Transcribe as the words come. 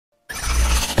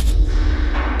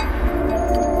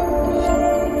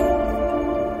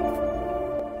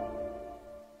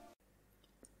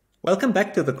Welcome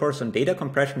back to the course on data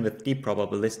compression with deep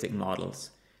probabilistic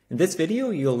models. In this video,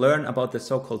 you'll learn about the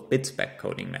so-called bit-spec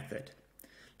coding method.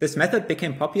 This method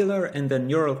became popular in the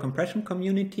neural compression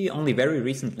community only very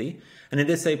recently, and it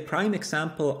is a prime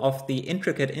example of the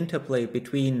intricate interplay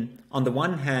between, on the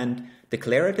one hand,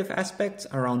 declarative aspects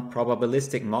around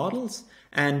probabilistic models,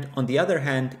 and on the other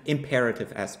hand,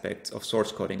 imperative aspects of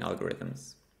source coding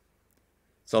algorithms.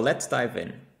 So let's dive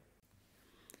in.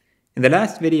 In the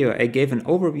last video, I gave an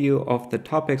overview of the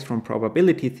topics from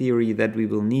probability theory that we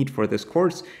will need for this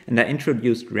course, and I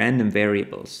introduced random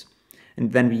variables.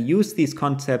 And then we used these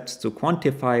concepts to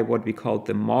quantify what we call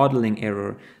the modeling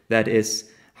error, that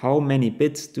is, how many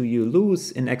bits do you lose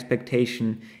in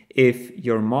expectation if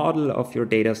your model of your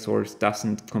data source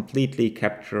doesn't completely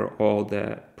capture all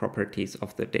the properties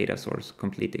of the data source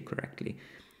completely correctly.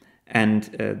 And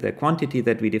the quantity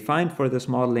that we defined for this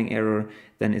modeling error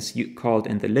then is called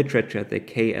in the literature the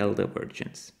KL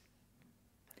divergence.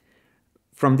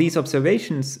 From these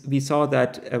observations, we saw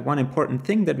that one important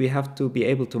thing that we have to be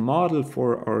able to model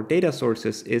for our data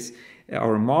sources is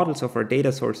our models of our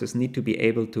data sources need to be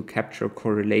able to capture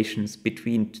correlations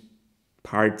between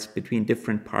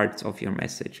different parts of your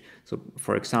message. So,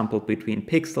 for example, between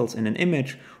pixels in an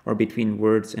image or between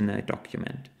words in a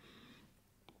document.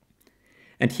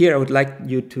 And here I would like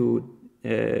you to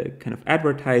kind of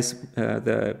advertise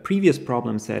the previous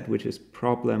problem set, which is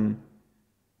problem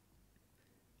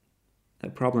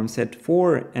set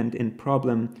 4. And in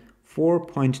problem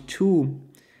 4.2,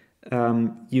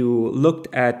 you looked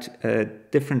at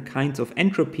different kinds of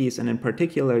entropies, and in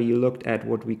particular, you looked at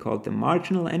what we call the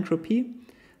marginal entropy.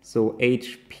 So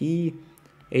h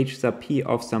sub p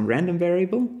of some random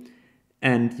variable,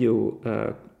 and you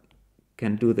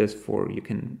can do this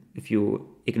if you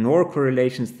ignore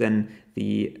correlations, then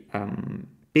the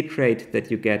bitrate that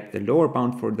you get, the lower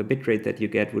bound for the bitrate that you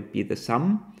get would be the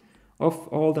sum of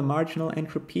all the marginal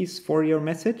entropies for your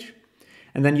message.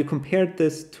 And then you compared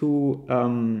this to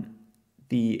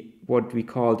what we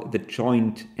called the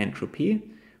joint entropy,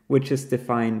 which is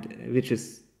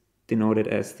denoted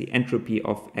as the entropy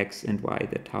of x and y,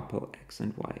 the tuple x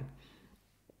and y.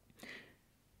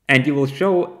 And you will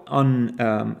show on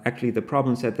actually the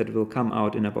problem set that will come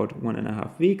out in about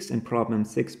 1.5 weeks in problem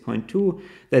 6.2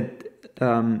 that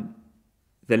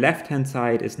the left-hand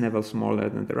side is never smaller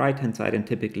than the right-hand side, and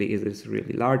typically it is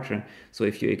really larger. So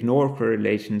if you ignore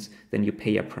correlations, then you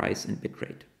pay a price in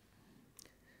bitrate.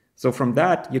 So from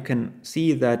that, you can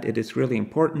see that it is really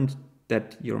important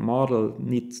that your model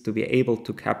needs to be able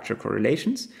to capture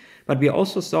correlations. But we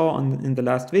also saw in the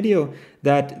last video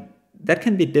that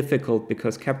can be difficult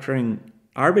because capturing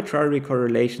arbitrary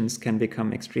correlations can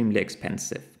become extremely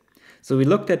expensive. So we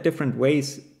looked at different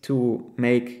ways to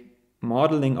make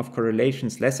modeling of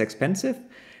correlations less expensive.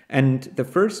 And the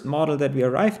first model that we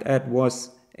arrived at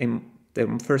was,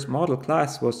 the first model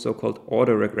class was so-called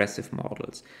autoregressive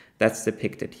models. That's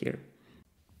depicted here.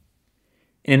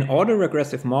 In an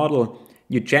autoregressive model,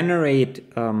 you generate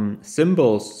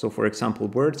symbols, so for example,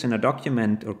 words in a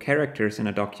document or characters in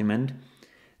a document,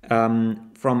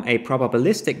 from a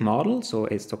probabilistic model, so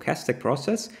a stochastic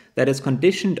process, that is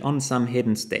conditioned on some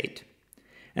hidden state.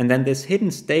 And then this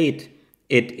hidden state,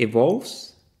 it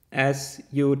evolves as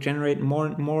you generate more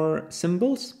and more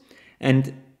symbols.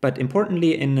 But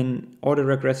importantly, in an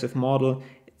autoregressive model,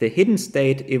 the hidden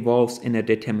state evolves in a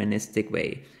deterministic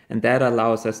way. And that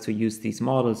allows us to use these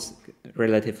models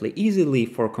relatively easily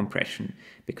for compression,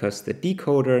 because the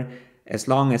decoder, as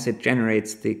long as it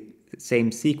generates the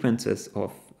same sequences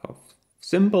of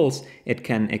symbols, it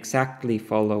can exactly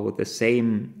follow the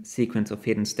same sequence of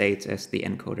hidden states as the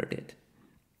encoder did.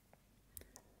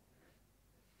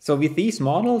 So with these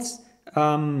models,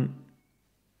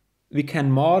 we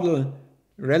can model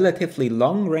relatively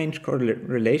long-range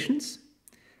correlations,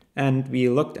 and we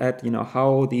looked at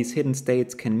how these hidden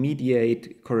states can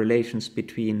mediate correlations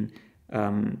between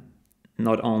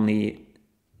not only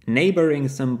neighboring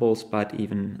symbols but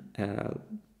even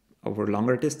over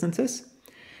longer distances.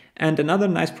 And another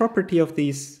nice property of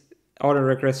these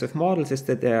autoregressive models is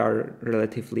that they are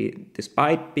relatively,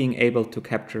 despite being able to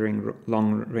capturing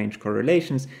long-range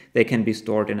correlations, they can be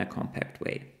stored in a compact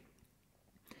way.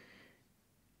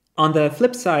 On the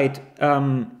flip side,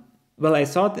 well, I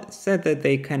said that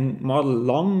they can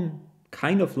model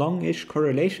kind of long-ish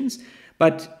correlations,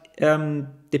 but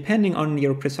depending on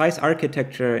your precise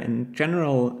architecture, in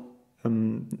general,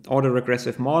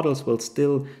 autoregressive models will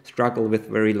still struggle with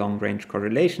very long-range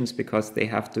correlations because they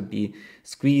have to be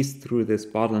squeezed through this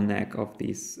bottleneck of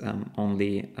these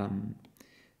only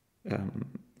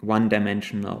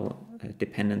one-dimensional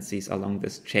dependencies along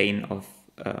this chain of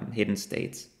hidden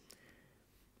states.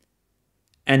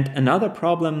 And another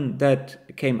problem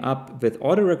that came up with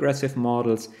autoregressive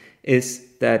models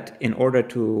is that in order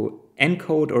to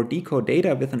encode or decode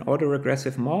data with an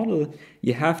autoregressive model,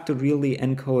 you have to really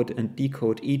encode and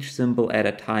decode each symbol at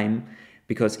a time,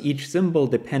 because each symbol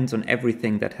depends on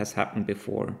everything that has happened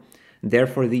before.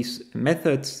 Therefore, these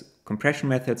methods, compression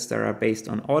methods that are based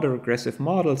on autoregressive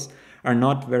models, are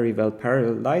not very well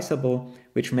parallelizable,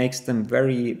 which makes them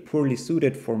very poorly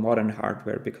suited for modern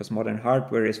hardware, because modern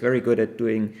hardware is very good at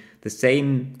doing the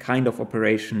same kind of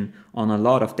operation on a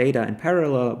lot of data in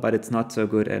parallel, but it's not so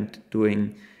good at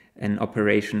doing an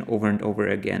operation over and over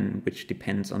again, which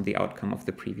depends on the outcome of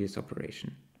the previous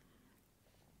operation.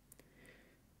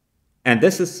 And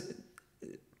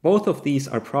both of these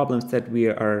are problems that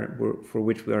for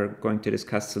which we are going to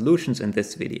discuss solutions in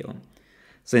this video.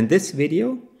 So in this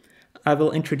video, I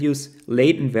will introduce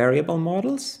latent variable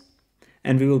models,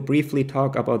 and we will briefly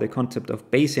talk about the concept of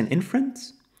Bayesian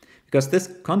inference, because this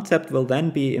concept will then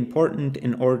be important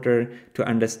in order to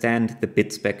understand the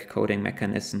bit-spec coding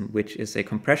mechanism, which is a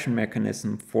compression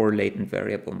mechanism for latent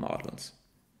variable models.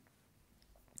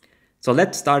 So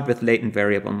let's start with latent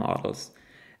variable models.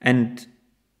 And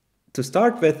to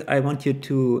start with, I want you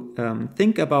to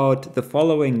think about the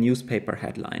following newspaper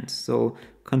headlines. So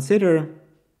consider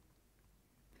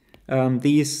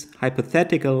these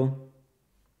hypothetical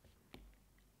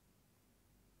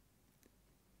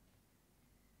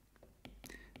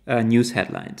news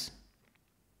headlines.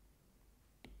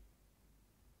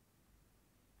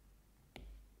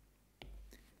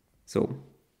 So,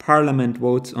 Parliament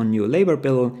votes on new Labour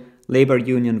bill, Labour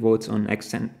union votes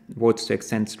to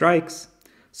extend strikes,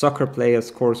 soccer player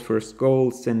scores first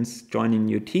goal since joining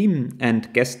new team,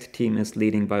 and guest team is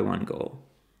leading by 1 goal.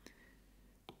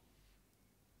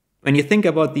 When you think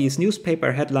about these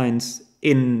newspaper headlines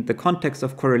in the context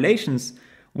of correlations,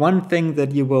 one thing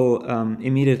that you will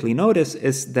immediately notice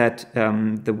is that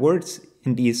the words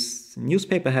in these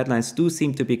newspaper headlines do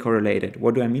seem to be correlated.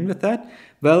 What do I mean with that?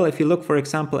 Well, if you look, for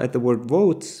example, at the word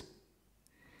votes,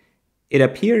 it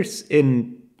appears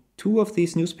in 2 of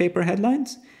these newspaper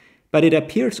headlines, but it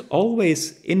appears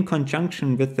always in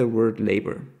conjunction with the word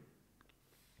labor.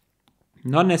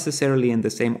 Not necessarily in the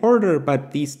same order,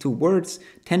 but these 2 words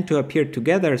tend to appear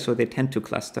together, so they tend to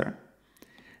cluster.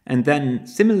 And then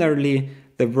similarly,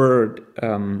 the word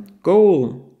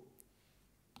goal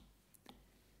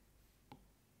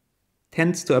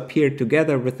tends to appear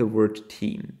together with the word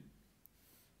team.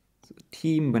 So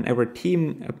team, whenever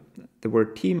the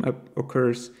word team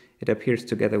occurs, it appears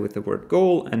together with the word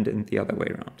goal, and in the other way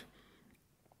around.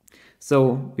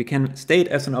 So we can state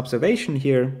as an observation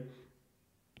here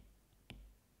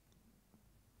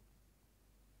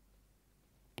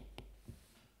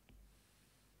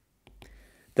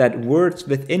that words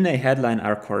within a headline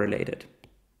are correlated.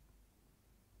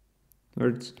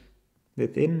 Words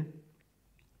within,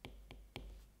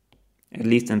 at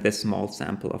least in this small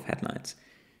sample of headlines,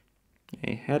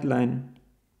 a headline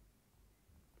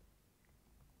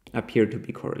appear to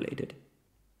be correlated.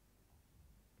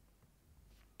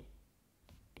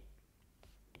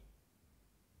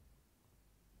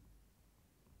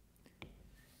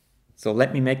 So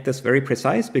let me make this very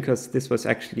precise, because this was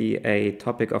actually a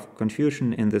topic of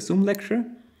confusion in the Zoom lecture.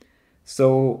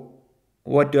 So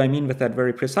what do I mean with that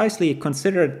very precisely?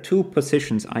 Consider 2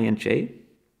 positions, I and j.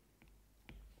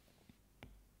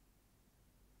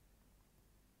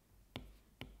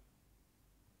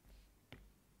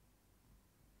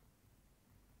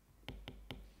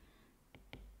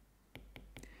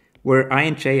 Where I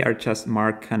and j are just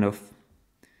marked kind of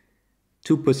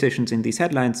 2 positions in these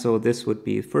headlines. So this would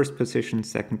be first position,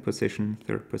 second position,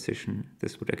 third position.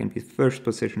 This would again be first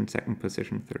position, second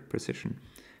position, third position,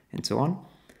 and so on.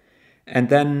 And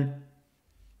then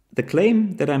the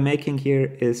claim that I'm making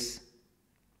here is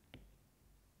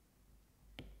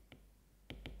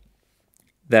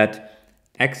that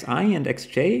xi and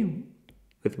xj,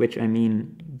 with which I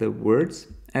mean the words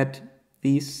at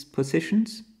these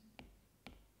positions,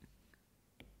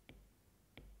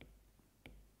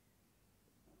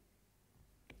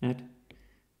 at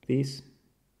these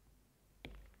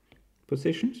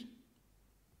positions,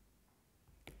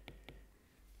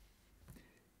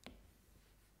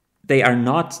 they are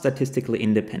not statistically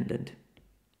independent.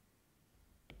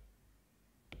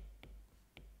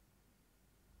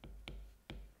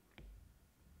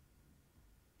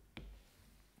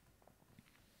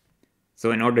 So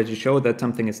in order to show that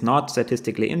something is not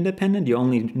statistically independent, you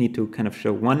only need to kind of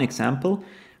show one example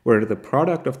where the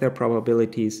product of their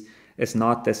probabilities is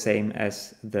not the same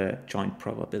as the joint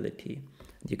probability.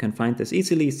 You can find this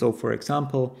easily. So for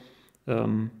example,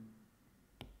 the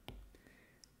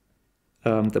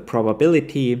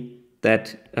probability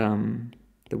that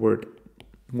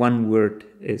one word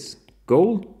is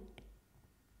goal,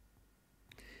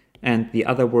 and the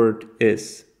other word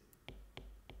is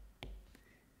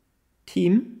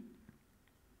team.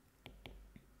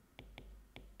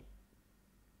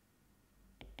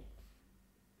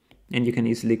 And you can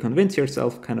easily convince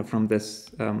yourself kind of from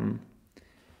this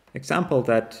example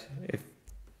that if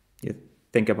you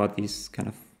think about these kind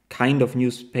of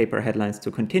newspaper headlines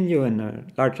to continue in a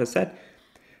larger set,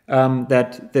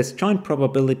 that this joint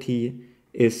probability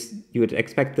is, you would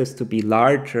expect this to be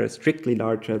larger, strictly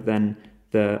larger than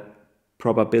the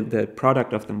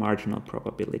product of the marginal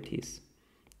probabilities.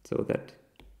 So that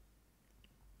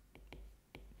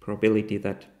probability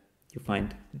that you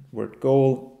find word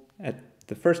goal at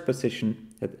the first position,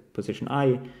 at position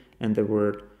I, and the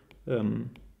word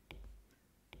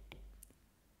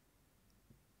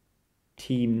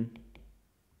team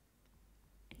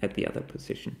at the other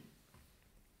position.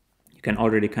 You can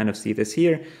already kind of see this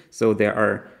here. So there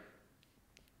are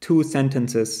 2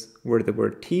 sentences where the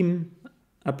word team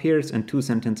appears and 2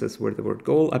 sentences where the word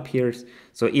goal appears.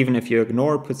 So even if you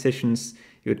ignore positions,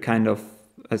 you would kind of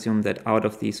assume that out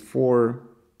of these 4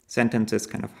 sentences,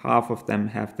 kind of half of them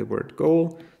have the word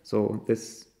goal. So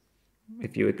this,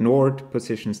 if you ignored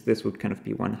positions, this would kind of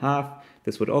be 1/2.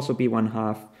 This would also be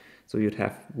 1/2. So you'd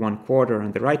have 1/4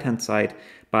 on the right-hand side,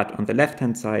 but on the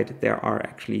left-hand side, there are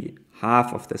actually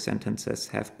half of the sentences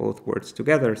have both words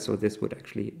together. So this would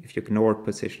actually, if you ignored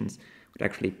positions, would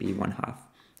actually be 1/2.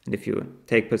 And if you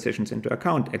take positions into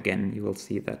account, again, you will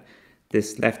see that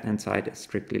this left-hand side is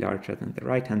strictly larger than the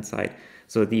right-hand side.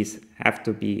 So these have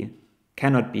to be,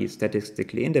 cannot be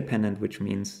statistically independent, which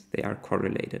means they are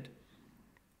correlated.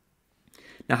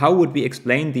 Now, how would we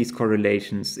explain these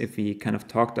correlations if we kind of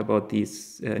talked about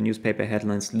these newspaper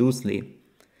headlines loosely?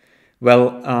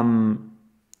 Well,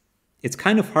 it's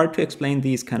kind of hard to explain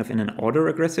these kind of in an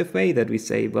autoregressive way, that we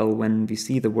say, well, when we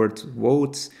see the word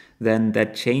votes, then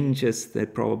that changes the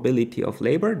probability of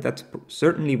labor. That's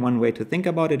certainly one way to think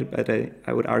about it, but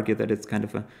I would argue that it's kind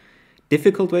of a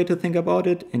difficult way to think about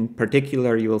it. In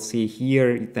particular, you will see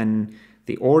here then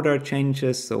the order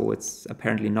changes, so it's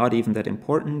apparently not even that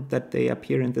important that they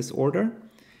appear in this order.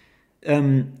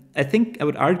 I think I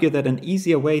would argue that an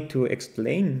easier way to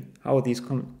explain how these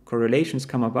correlations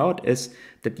come about is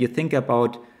that you think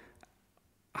about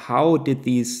how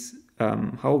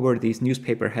were these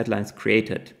newspaper headlines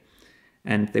created?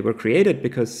 And they were created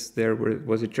because there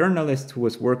was a journalist who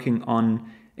was working on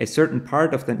a certain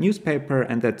part of the newspaper,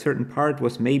 and that certain part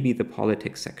was maybe the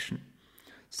politics section.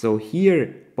 So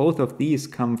here, both of these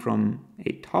come from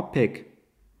a topic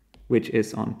which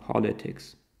is on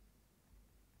politics.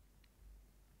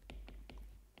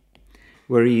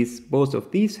 Whereas both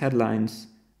of these headlines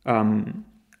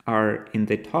are in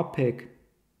the topic,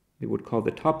 we would call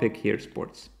the topic here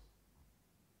sports.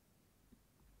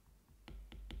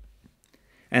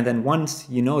 And then once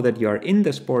you know that you are in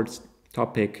the sports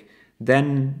topic,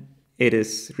 then it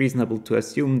is reasonable to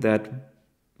assume that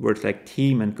words like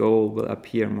team and goal will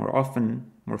appear more often,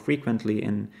 more frequently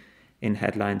in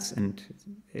headlines, and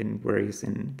whereas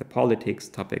in the politics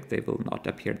topic, they will not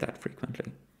appear that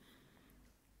frequently.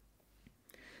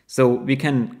 So we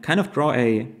can kind of draw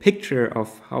a picture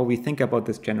of how we think about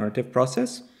this generative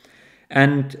process.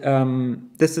 And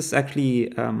this is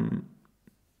actually,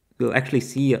 we'll actually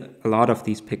see a lot of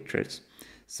these pictures.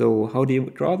 So how do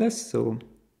you draw this? So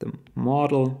the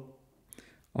model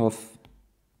of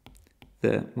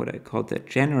what I call the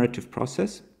generative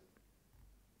process.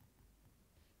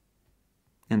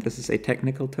 And this is a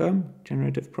technical term,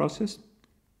 generative process.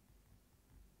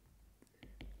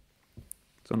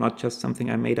 So not just something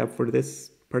I made up for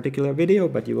this particular video,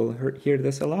 but you will hear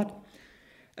this a lot.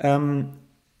 The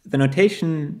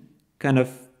notation kind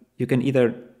of, you can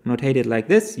either notate it like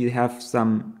this. You have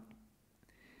some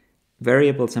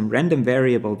variable, some random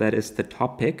variable that is the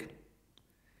topic.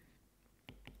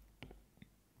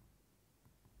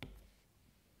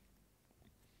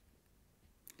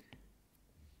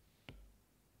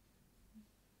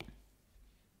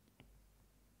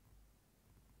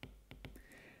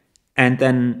 And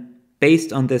then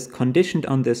based on this, conditioned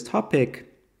on this topic,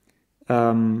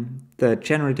 the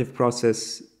generative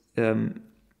process,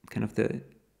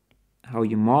 how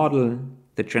you model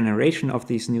the generation of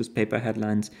these newspaper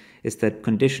headlines is that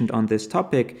conditioned on this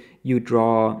topic, you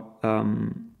draw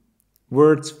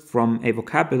words from a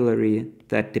vocabulary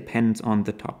that depends on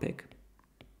the topic.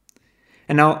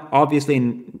 And now, obviously,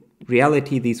 in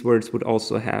reality, these words would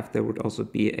also there would also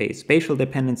be a spatial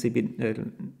dependency,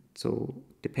 so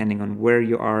depending on where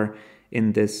you are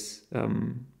in this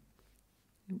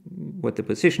what the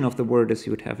position of the word is,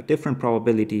 you would have a different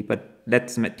probability, but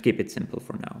let's keep it simple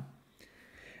for now.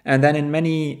 And then in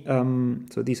many,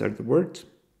 so these are the words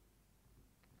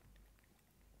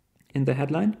in the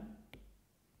headline.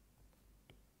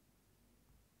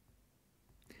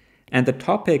 And the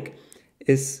topic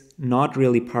is not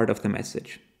really part of the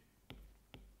message.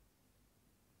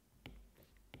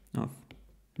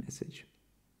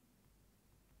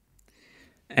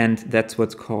 And that's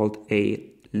what's called a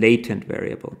latent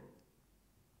variable.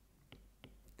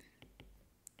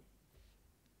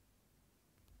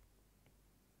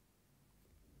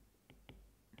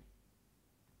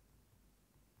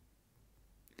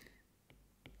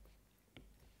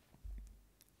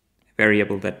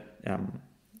 Variable that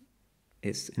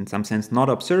is in some sense not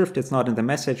observed, it's not in the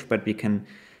message, but we can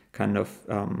kind of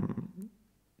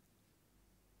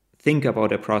think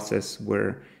about a process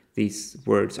where these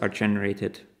words are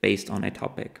generated based on a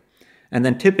topic. And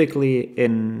then typically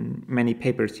in many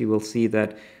papers you will see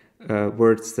that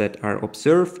words that are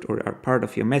observed or are part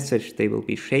of your message, they will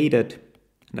be shaded.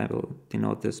 And I will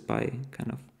denote this by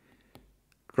kind of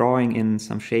drawing in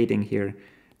some shading here,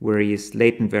 whereas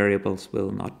latent variables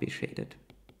will not be shaded.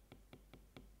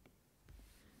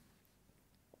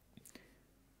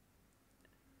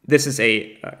 This is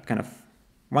a kind of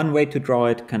one way to draw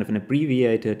it, kind of an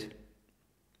abbreviated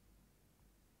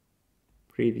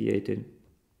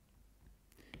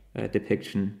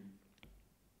depiction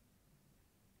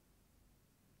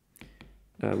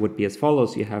would be as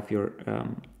follows. You have your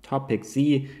topic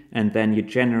Z, and then you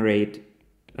generate,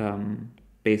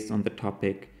 based on the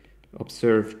topic,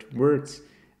 observed words,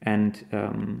 and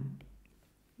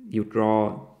you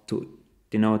draw, to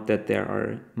denote that there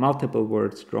are multiple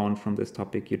words drawn from this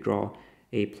topic, you draw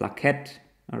a plaquette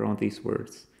around these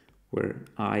words where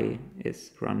I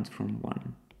runs from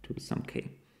 1 to some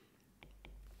k.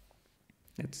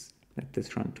 Let's let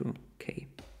this run to k.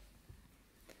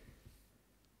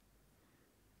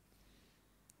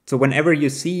 So whenever you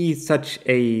see such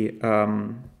a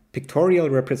pictorial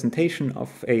representation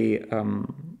of a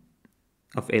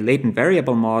latent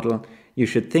variable model, you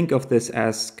should think of this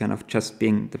as kind of just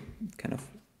being the kind of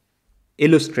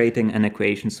illustrating an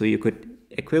equation. So you could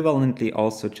equivalently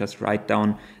also just write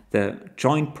down the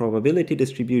joint probability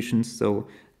distributions. So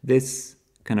this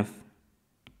kind of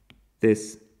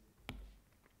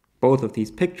both of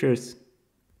these pictures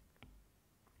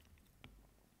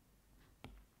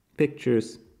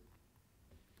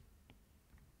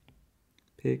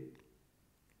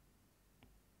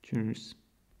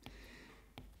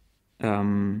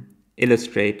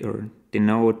illustrate or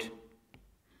denote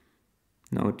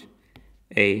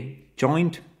a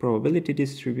joint probability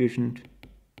distribution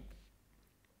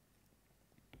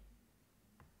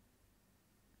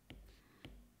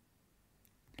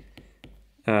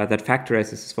that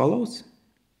factorizes as follows.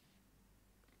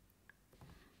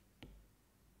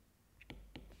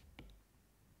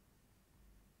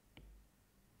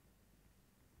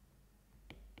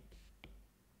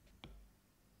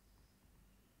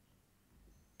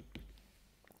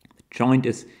 Joint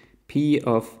is P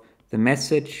of the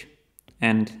message,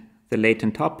 and the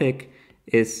latent topic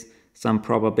is some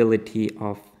probability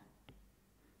of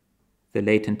the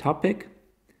latent topic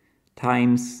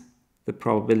times the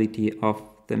probability of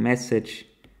the message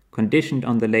conditioned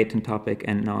on the latent topic.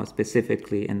 And now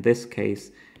specifically in this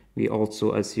case, we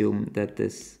also assume that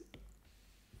this,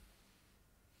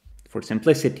 for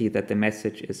simplicity, that the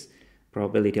message is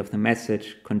probability of the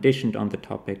message conditioned on the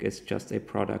topic is just a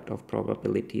product of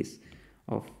probabilities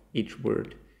of each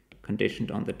word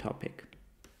conditioned on the topic.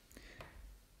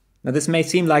 Now this may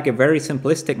seem like a very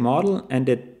simplistic model, and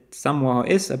it somehow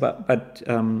is, but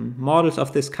models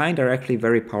of this kind are actually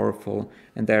very powerful,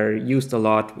 and they're used a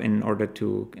lot in order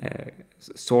to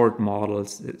sort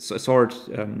models, sort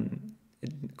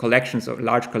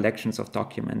large collections of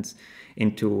documents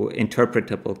into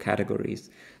interpretable categories.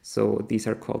 So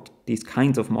these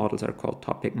kinds of models are called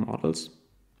topic models.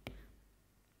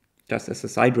 Just as a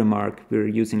side remark, we're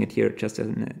using it here just as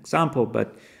an example,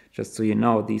 but just so you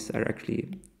know, these are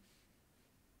actually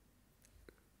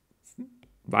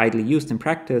widely used in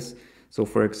practice. So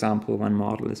for example, one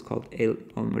model is called,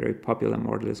 one very popular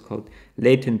model is called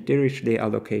Latent Dirichlet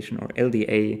Allocation, or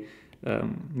LDA,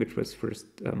 which was first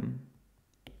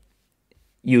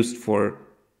used for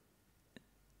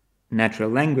natural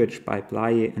language by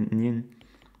Blye and Nguyen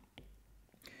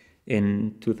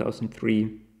in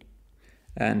 2003.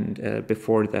 And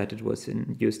before that, it was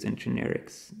used in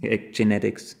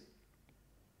genetics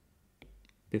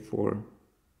before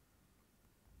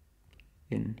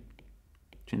in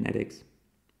genetics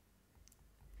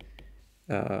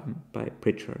by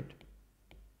Pritchard.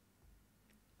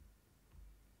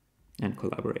 and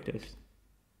collaborators.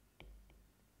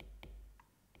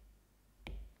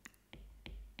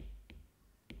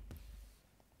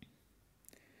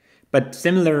 But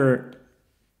similar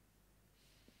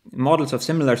models of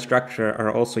similar structure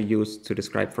are also used to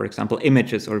describe, for example,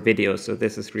 images or videos. So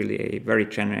this is really a very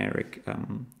generic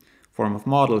form of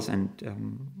models, and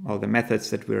all the methods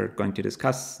that we're going to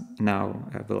discuss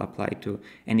now will apply to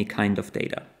any kind of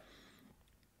data.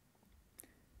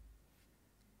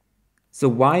 So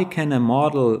why can a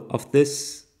model of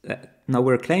this, now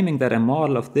we're claiming that a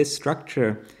model of this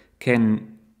structure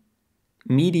can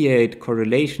mediate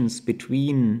correlations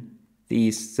between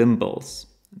these symbols,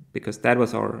 because that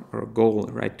was our goal,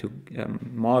 right, to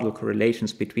model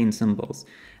correlations between symbols.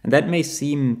 And that may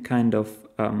seem kind of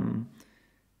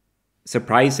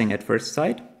surprising at first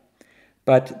sight,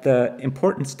 but the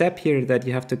important step here that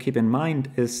you have to keep in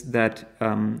mind is that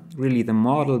really the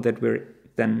model that we're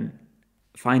then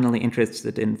finally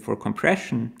interested in for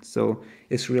compression, so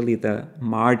is really the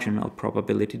marginal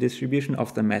probability distribution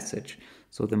of the message.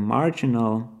 So the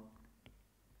marginal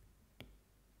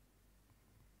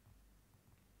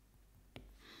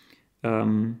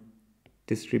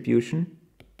distribution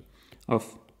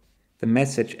of the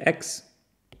message X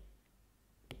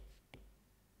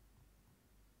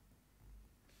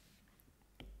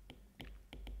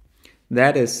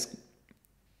that is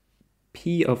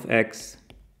P of X.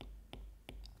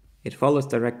 It follows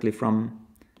directly from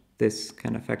this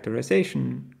kind of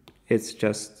factorization. It's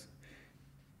just,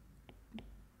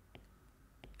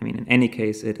 I mean, in any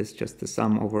case, it is just the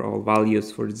sum over all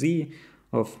values for Z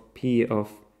of P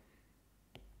of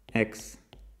X,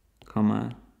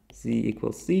 comma, Z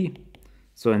equals Z.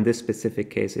 So in this specific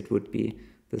case, it would be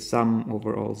the sum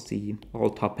over all Z, all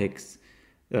topics,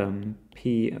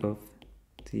 P of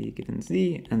Z given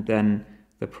Z, and then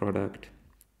the product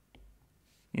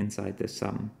inside the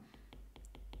sum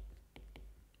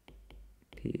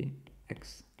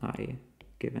Pxi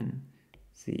given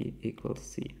Z equals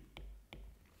Z.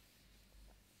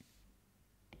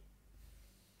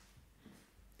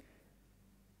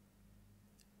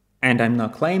 And I'm now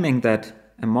claiming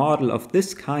that a model of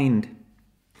this kind,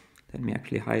 let me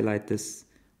actually highlight this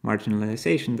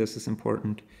marginalization, this is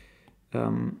important.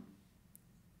 I'm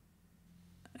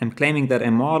claiming that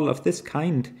a model of this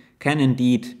kind can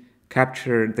indeed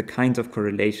capture the kinds of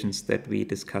correlations that we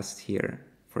discussed here.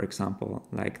 For example,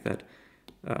 like that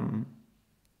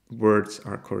words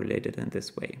are correlated in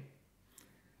this way.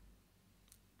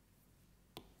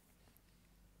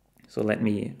 So let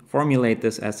me formulate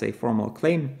this as a formal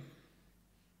claim.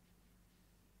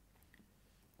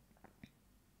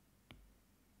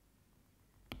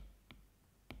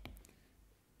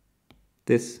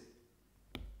 This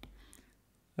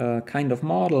kind of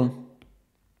model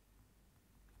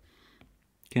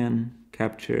can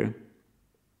capture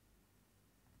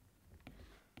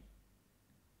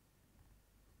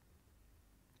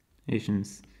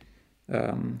visions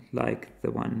like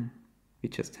the one we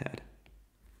just had.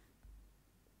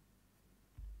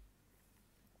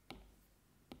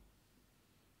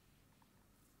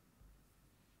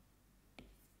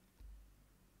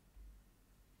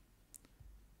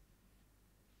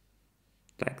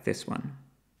 Like this one.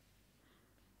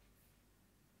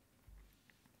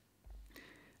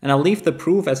 And I'll leave the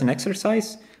proof as an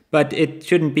exercise, but it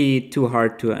shouldn't be too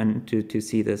hard to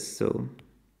see this. So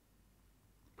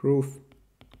proof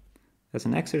as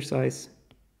an exercise.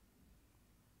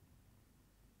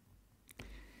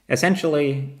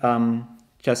 Essentially,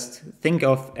 just think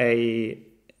of a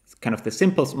kind of the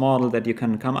simplest model that you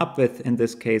can come up with. In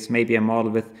this case, maybe a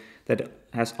model that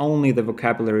has only the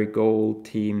vocabulary goal,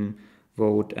 team,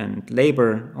 vote, and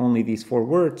labor, only these 4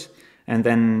 words. And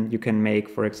then you can make,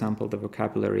 for example, the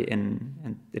vocabulary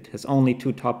and it has only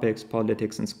 2 topics,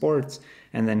 politics and sports.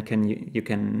 And then you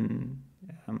can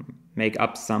make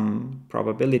up some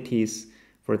probabilities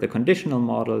for the conditional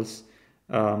models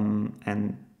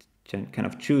and kind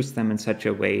of choose them in such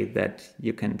a way that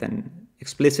you can then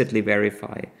explicitly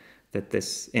verify that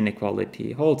this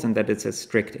inequality holds and that it's a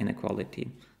strict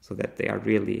inequality, so that they are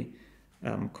really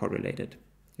correlated.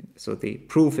 So the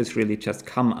proof is really just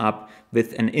come up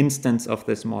with an instance of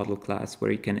this model class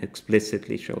where you can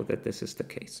explicitly show that this is the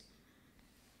case.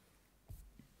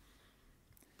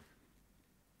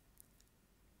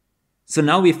 So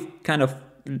now we've kind of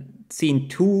seen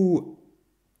 2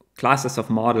 classes of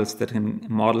models that can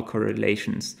model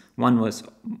correlations. One were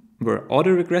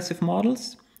autoregressive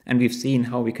models, and we've seen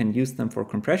how we can use them for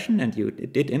compression, and you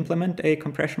did implement a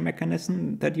compression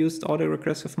mechanism that used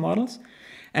autoregressive models.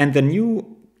 And the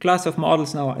new class of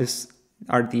models now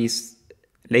are these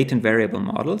latent variable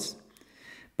models.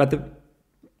 But the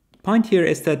point here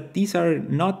is that these are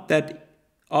not that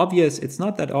obvious. It's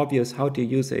not that obvious how to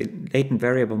use a latent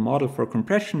variable model for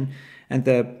compression. And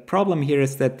the problem here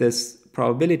is that this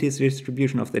probabilities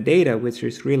distribution of the data, which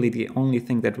is really the only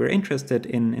thing that we're interested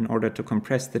in order to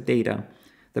compress the data,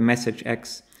 the message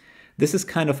X, this is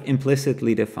kind of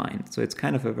implicitly defined. So it's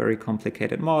kind of a very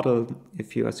complicated model.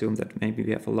 If you assume that maybe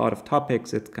we have a lot of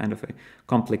topics, it's kind of a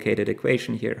complicated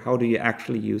equation here. How do you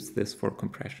actually use this for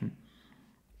compression?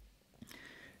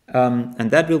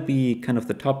 And that will be kind of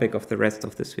the topic of the rest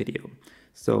of this video.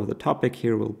 So the topic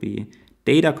here will be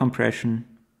data compression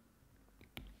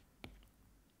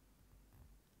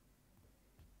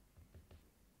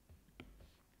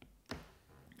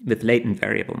with latent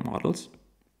variable models.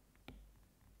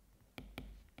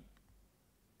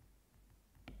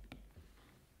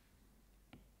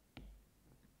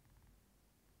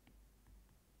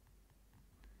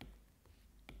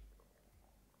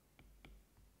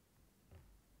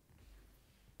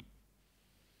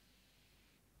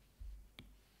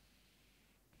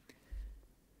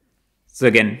 So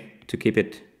again, to keep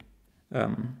it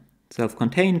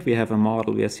self-contained, we have a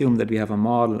model. We assume that we have a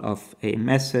model of a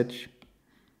message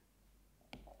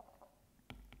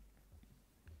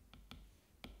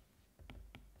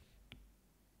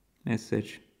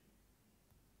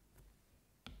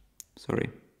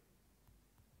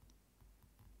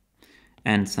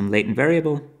and some latent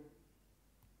variable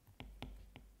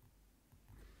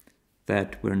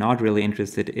that we're not really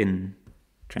interested in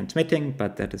transmitting,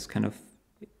 but that is kind of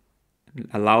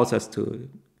allows us to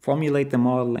formulate the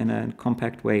model in a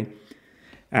compact way.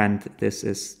 And this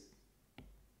is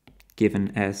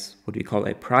given as what we call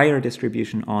a prior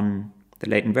distribution on the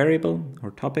latent variable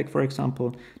or topic, for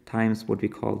example, times what we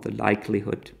call the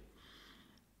likelihood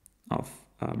of,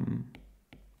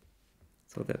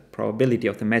 so the probability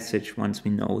of the message once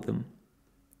we know the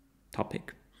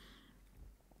topic.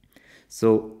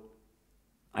 So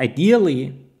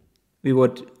ideally, we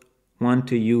would want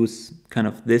to use kind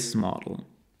of this model,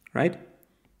 right?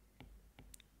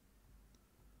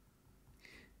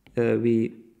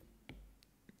 We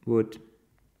would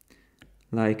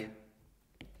like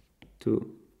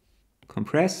to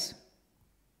compress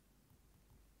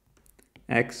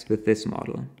X with this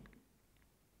model.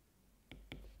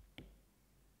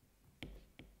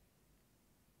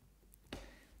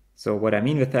 So what I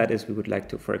mean with that is we would like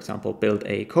to, for example, build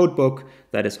a codebook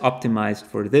that is optimized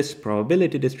for this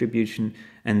probability distribution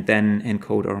and then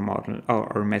encode our model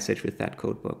or our message with that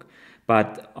codebook.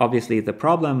 But obviously the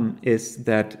problem is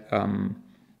that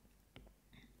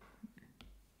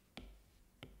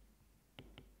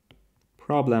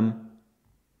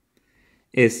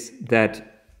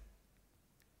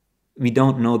we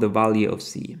don't know the value of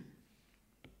C.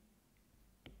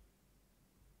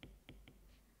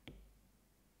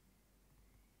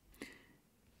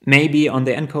 Maybe on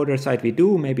the encoder side we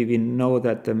do. Maybe we know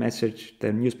that the message,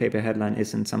 the newspaper headline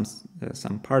is in some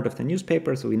part of the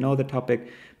newspaper, so we know the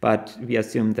topic, but we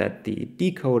assume that the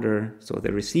decoder, so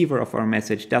the receiver of our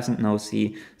message, doesn't know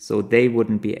C, so they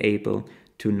wouldn't be able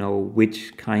to know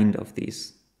which kind of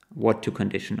these, what to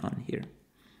condition on here.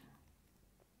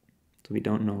 So we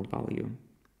don't know value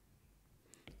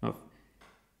of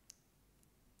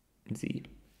Z.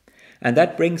 And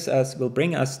that will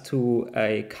bring us to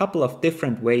a couple of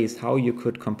different ways how you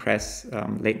could compress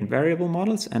latent variable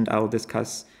models, and I'll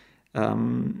discuss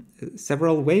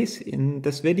several ways in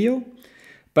this video.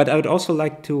 But I would also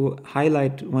like to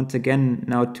highlight once again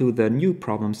now to the new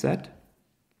problem set,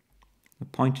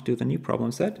 point to the new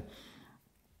problem set.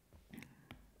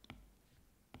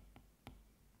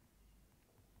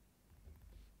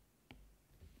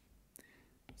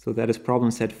 So that is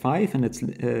problem set 5, and it's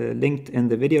linked in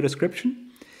the video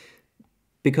description.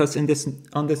 Because on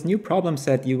this new problem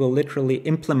set, you will literally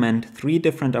implement 3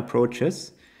 different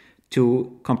approaches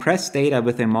to compress data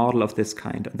with a model of this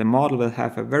kind. The model will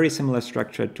have a very similar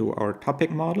structure to our topic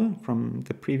model from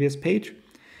the previous page.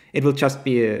 It will just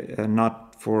be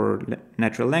not for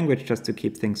natural language, just to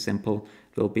keep things simple.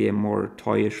 It will be a more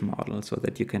toyish model so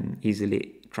that you can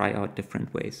easily try out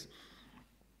different ways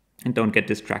and don't get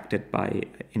distracted by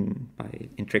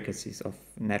intricacies of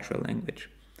natural language.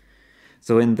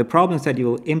 So in the problem set, you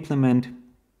will implement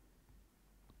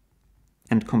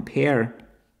and compare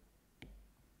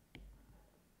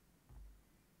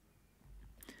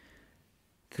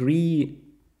three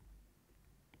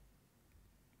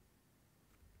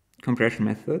compression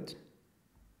methods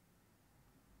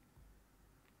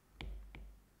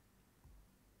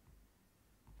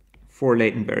for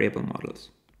latent variable models.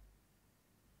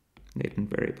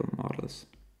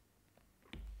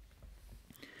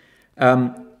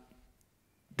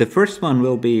 The first one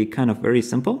will be kind of very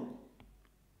simple.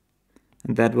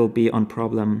 And that will be on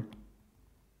problem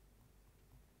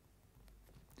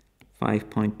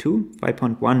 5.2.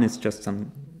 5.1 is just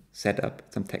some setup,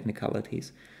 some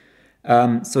technicalities.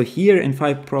 So here in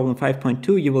problem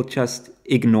 5.2, you will just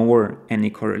ignore any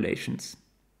correlations.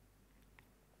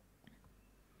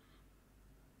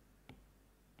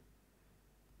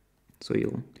 So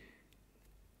you'll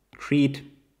treat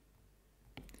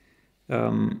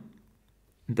the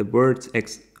words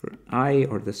xi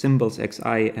or the symbols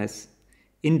xi as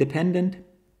independent,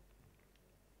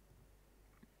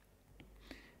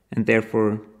 and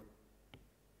therefore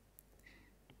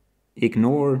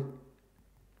ignore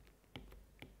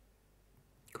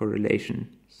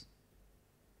correlations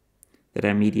that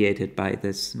are mediated by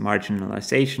this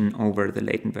marginalization over the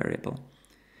latent variable.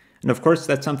 And of course,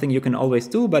 that's something you can always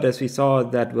do, but as we saw,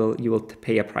 you will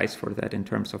pay a price for that in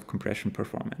terms of compression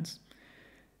performance.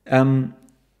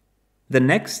 The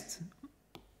next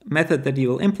method that you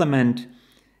will implement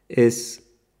is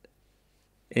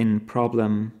in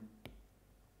problem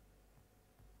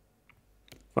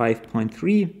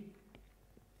 5.3,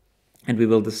 and we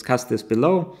will discuss this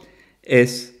below,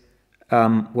 is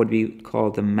what we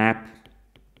call the map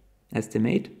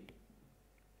estimate.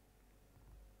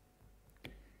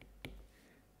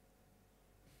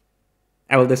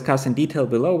 I will discuss in detail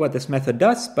below what this method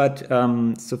does, but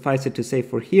suffice it to say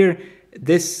for here,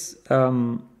 this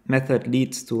method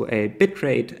leads to a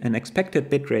bitrate, an expected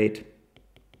bitrate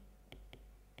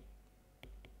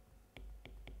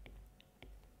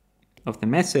of the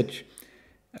message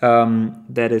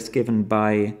that is given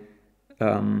by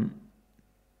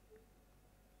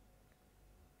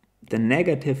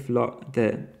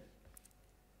the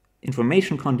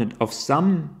information content of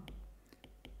some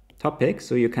topic.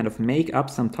 So you kind of make up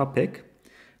some topic,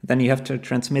 then you have to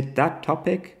transmit that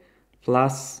topic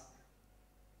plus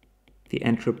the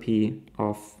entropy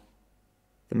of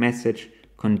the message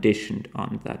conditioned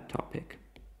on that topic.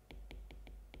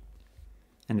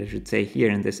 And I should say here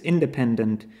in this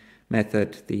independent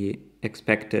method, the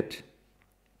expected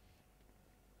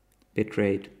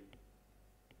bitrate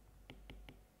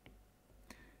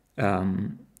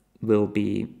will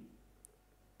be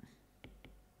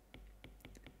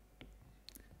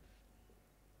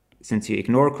since you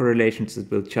ignore correlations, it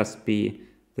will just be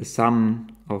the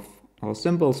sum of all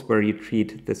symbols, where you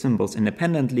treat the symbols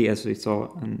independently, as we saw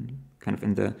kind of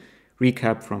in the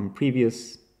recap from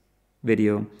previous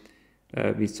video.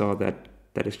 We saw that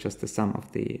that is just the sum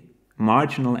of the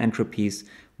marginal entropies,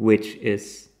 which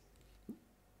is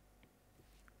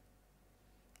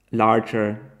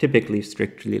larger, typically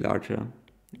strictly larger,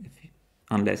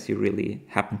 unless you really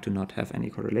happen to not have any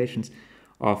correlations,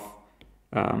 of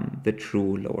the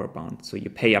true lower bound. So you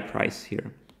pay a price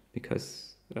here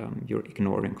because you're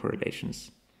ignoring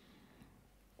correlations.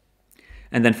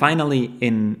 And then finally,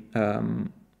 in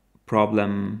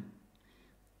problem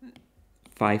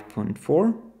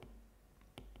 5.4,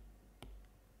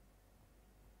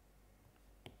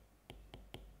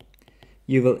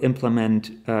 you will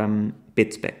implement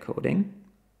bit-spec coding,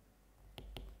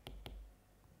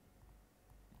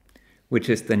 which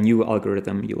is the new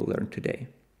algorithm you will learn today.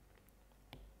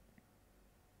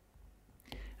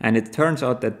 And it turns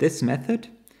out that this method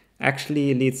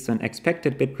actually leads to an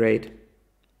expected bit rate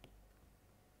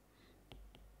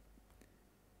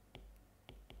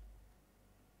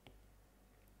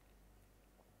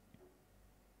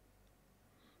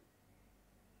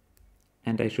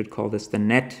and I should call this the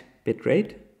net bit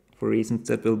rate for reasons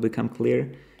that will become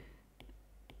clear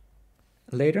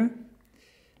later,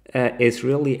 is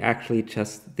really actually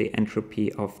just the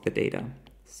entropy of the data.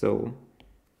 So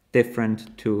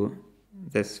different to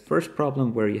this first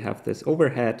problem where you have this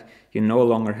overhead, you no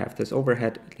longer have this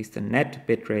overhead, at least the net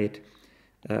bit rate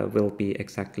will be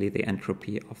exactly the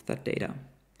entropy of that data.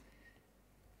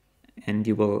 And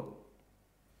you will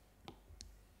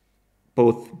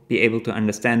both be able to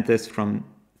understand this from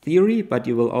theory, but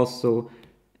you will also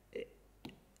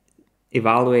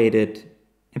evaluate it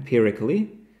empirically.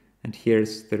 And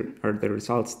here's are the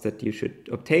results that you should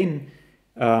obtain.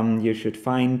 You should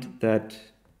find that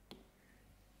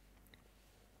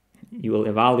you will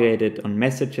evaluate it on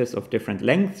messages of different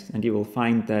lengths, and you will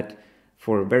find that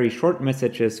for very short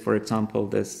messages, for example,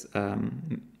 this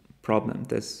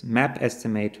this map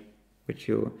estimate, which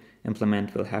you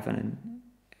implement, will have a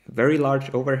very large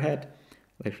overhead.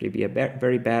 Will actually be a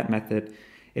very bad method.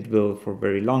 It will, for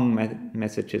very long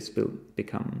messages, will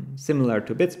become similar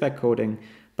to bit-spec coding,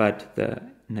 but the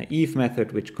naive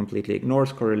method, which completely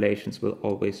ignores correlations, will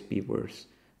always be worse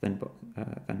than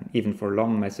even for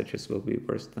long messages will be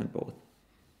worse than both.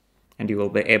 And you will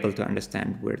be able to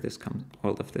understand where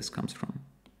all of this comes from.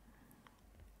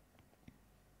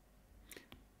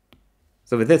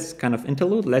 So with this kind of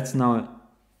interlude, let's now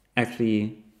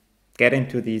actually get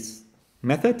into these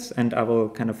methods, and I will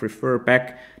kind of refer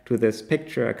back to this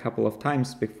picture a couple of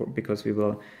times because we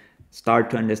will start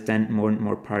to understand more and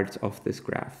more parts of this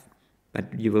graph.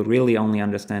 But you will really only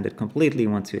understand it completely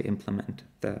once you implement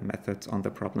the methods on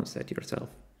the problem set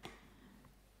yourself.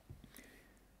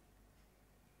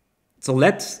 So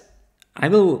I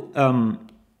will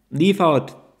leave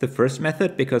out the first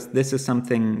method because this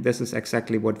is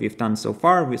exactly what we've done so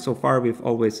far. So far we've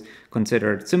always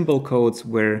considered symbol codes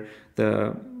where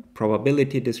the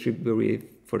probability distribution,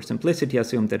 for simplicity,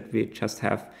 assume that we just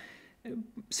have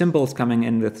symbols coming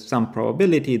in with some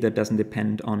probability that doesn't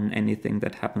depend on anything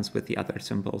that happens with the other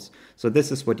symbols. So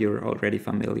this is what you're already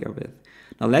familiar with.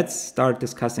 Now let's start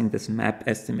discussing this map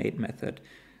estimate method.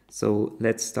 So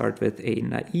let's start with a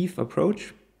naive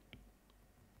approach.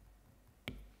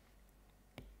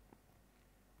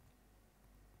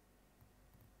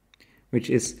 Which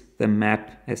is the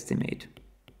map estimate.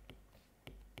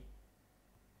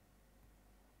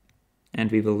 And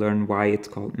we will learn why it's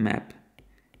called map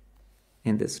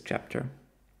in this chapter.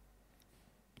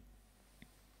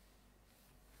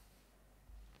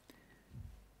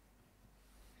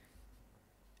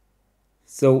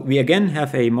 So we again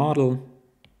have a model,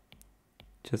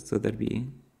 just so that we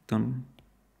don't,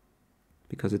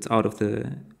 because it's out of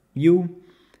the view.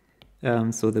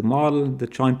 So the model, the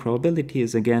joint probability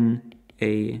is again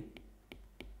a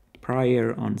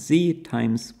prior on z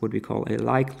times what we call a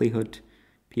likelihood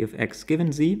p of x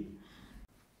given z.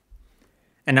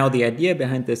 And now the idea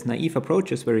behind this naive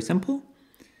approach is very simple.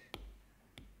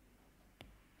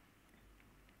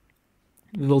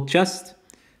 We will just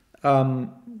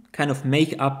kind of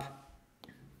make up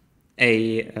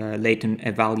a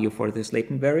value for this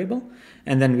latent variable,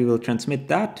 and then we will transmit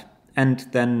that and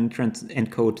then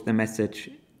encode the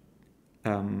message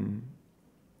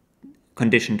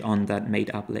conditioned on that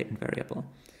made up latent variable.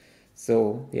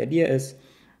 So the idea is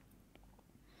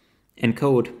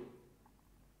encode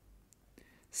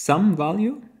some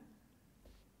value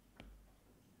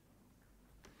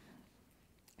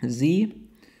z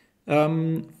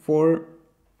for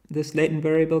this latent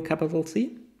variable capital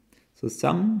C. So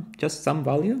just some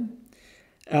value.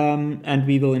 And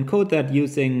we will encode that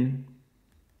using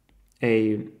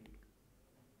a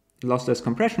lossless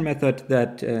compression method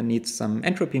that needs some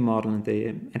entropy model, and the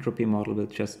entropy model will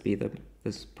just be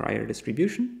this prior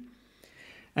distribution.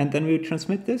 And then we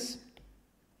transmit this.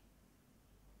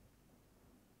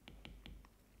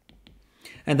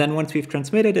 And then once we've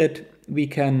transmitted it, we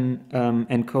can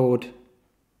encode,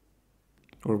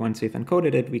 or once we've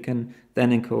encoded it, we can then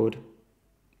encode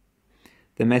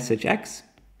the message X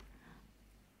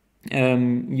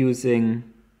using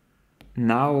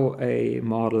now a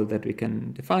model that we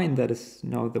can define, that is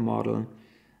now the model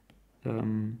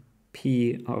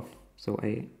P of,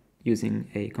 using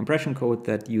a compression code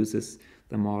that uses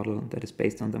the model that is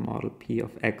based on the model P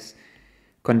of X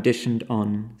conditioned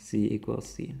on C equals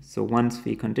C. So once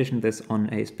we condition this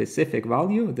on a specific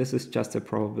value, this is just a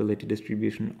probability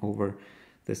distribution over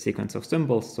the sequence of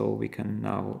symbols, so we can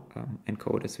now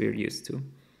encode as we're used to.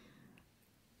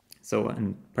 So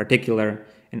in particular,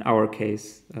 in our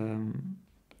case,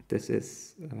 this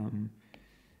is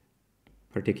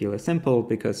particularly simple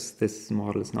because this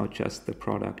model is now just the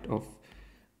product of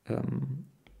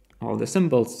all the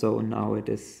symbols. So now it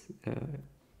is,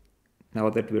 now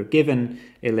that we're given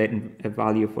a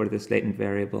value for this latent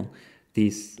variable,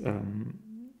 these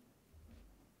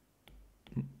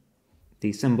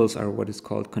symbols are what is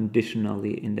called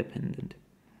conditionally independent.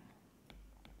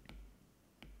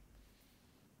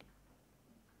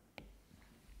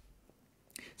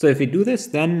 So if we do this,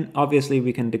 then obviously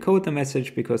we can decode the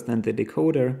message, because then the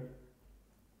decoder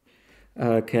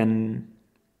can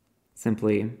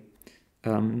simply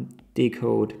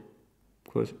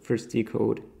first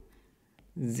decode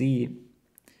Z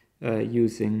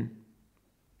using,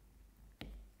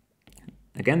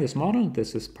 again, this model.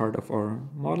 This is part of our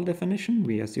model definition.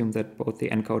 We assume that both the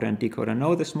encoder and decoder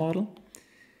know this model.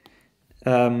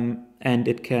 And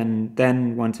it can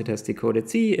then, once it has decoded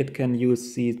C, it can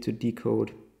use C to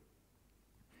decode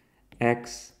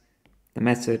X, the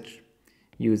message,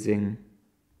 using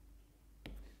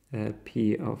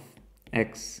P of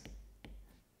X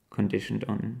conditioned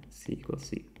on C equals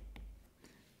C.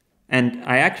 And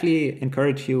I actually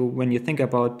encourage you, when you think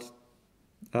about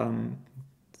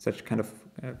such kind of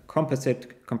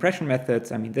composite compression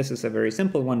methods, I mean, this is a very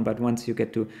simple one, but once you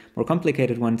get to more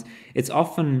complicated ones, it's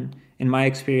often, in my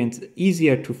experience,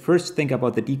 easier to first think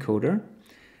about the decoder.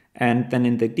 And then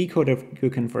in the decoder, you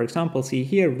can, for example, see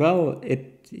here, well,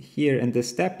 it here in this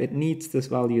step, it needs this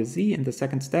value z in the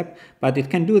second step, but it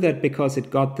can do that because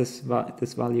it got this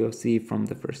value of z from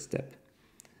the first step.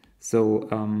 So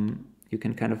you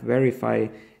can kind of verify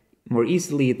more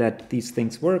easily that these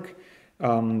things work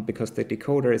because the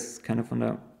decoder is kind of on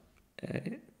the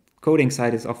coding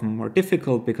side is often more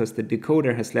difficult because the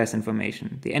decoder has less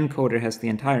information. The encoder has the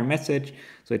entire message,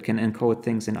 so it can encode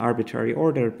things in arbitrary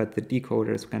order, but the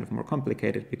decoder is kind of more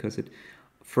complicated because it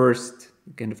first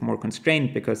kind of more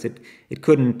constrained because it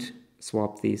couldn't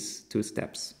swap these two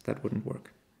steps. That wouldn't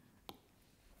work.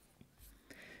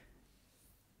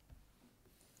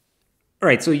 All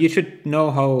right, so you should know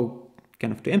how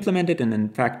kind of to implement it, and in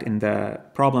fact in the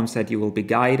problem set you will be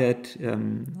guided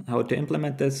how to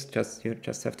implement this. You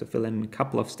just have to fill in a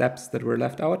couple of steps that were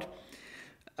left out.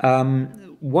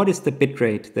 What is the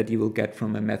bitrate that you will get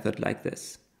from a method like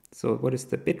this? So what is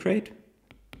the bitrate?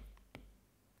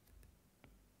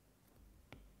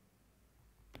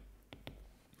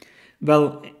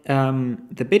 Well,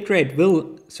 the bitrate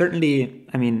will certainly,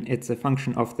 I mean, it's a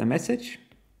function of the message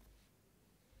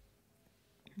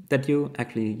that you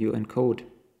encode.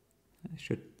 I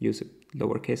should use a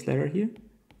lowercase letter here.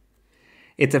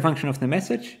 It's a function of the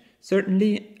message,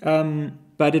 certainly,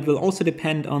 but it will also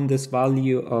depend on this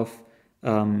value of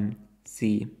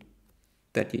z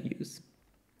that you use.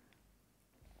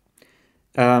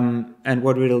 And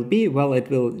what will it be? Well, it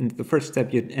will, in the first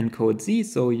step, you encode z,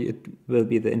 so it will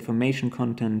be the information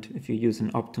content. If you use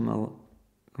an optimal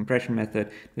compression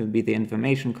method, it will be the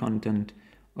information content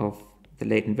of the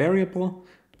latent variable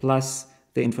plus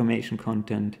the information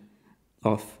content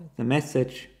of the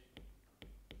message,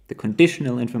 the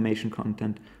conditional information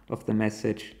content of the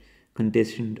message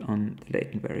conditioned on the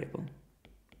latent variable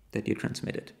that you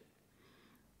transmitted.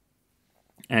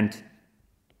 And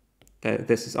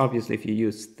this is obviously, if you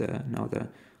use now the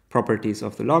properties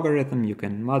of the logarithm, you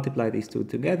can multiply these two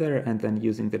together, and then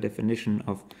using the definition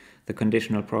of the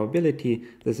conditional probability,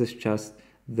 this is just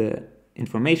the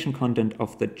information content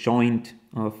of the joint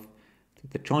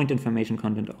information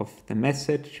content of the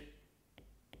message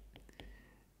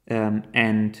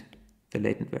and the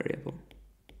latent variable.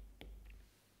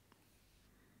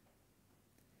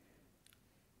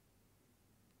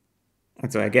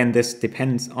 And so again, this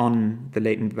depends on the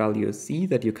latent value z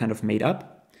that you kind of made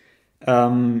up.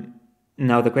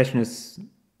 Now the question is,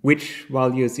 which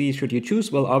value z should you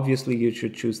choose? Well, obviously you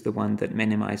should choose the one that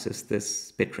minimizes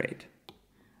this bitrate.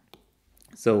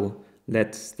 So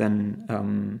let's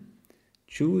then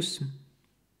choose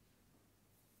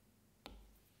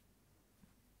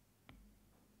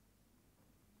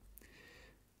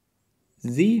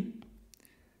z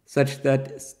such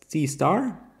that z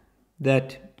star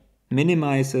that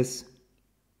minimizes,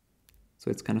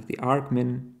 so it's kind of the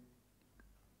argmin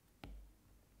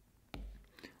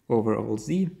over all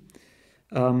z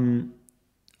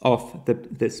of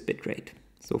this bitrate.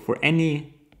 So for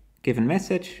any given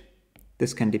message,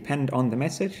 this can depend on the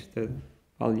message. The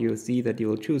value z that you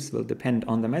will choose will depend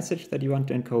on the message that you want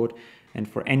to encode. And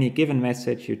for any given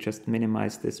message, you just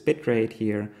minimize this bitrate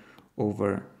here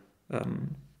over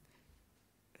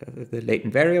the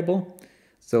latent variable.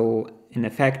 So in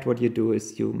effect, what you do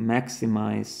is you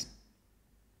maximize,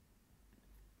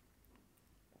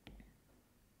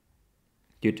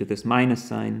 due to this minus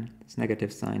sign, this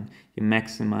negative sign, you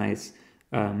maximize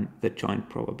the joint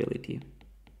probability.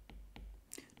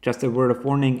 Just a word of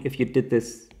warning, if you did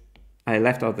this, I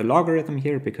left out the logarithm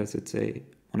here because it's a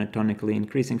monotonically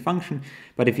increasing function,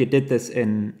 but if you did this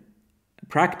in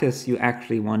practice, you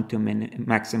actually want to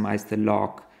maximize the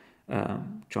log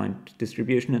joint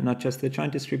distribution and not just the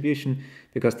joint distribution,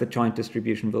 because the joint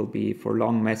distribution will be, for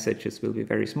long messages, will be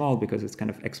very small because it's kind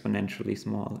of exponentially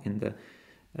small in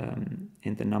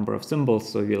the number of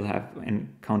symbols, so you'll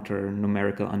encounter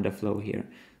numerical underflow here.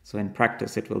 So in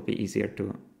practice, it will be easier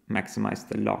to maximize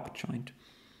the log joint.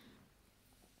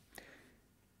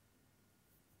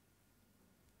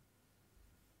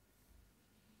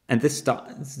 And this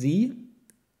z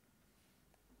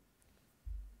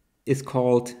is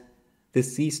called,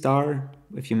 this z star,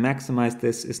 if you maximize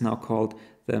this, is now called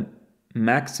the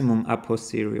maximum a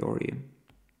posteriori.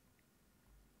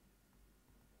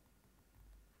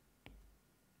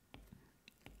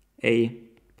 A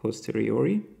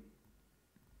posteriori.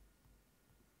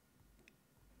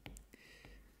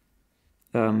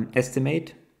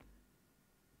 Estimate,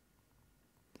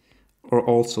 or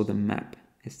also the map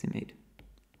estimate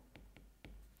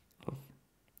of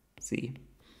z.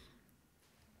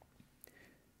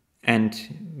 And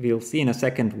we'll see in a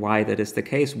second why that is the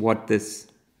case, what this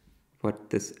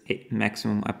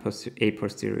maximum a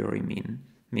posteriori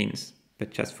means. but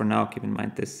just for now, keep in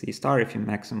mind this C star, if you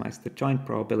maximize the joint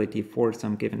probability for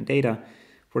some given data,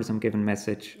 for some given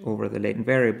message over the latent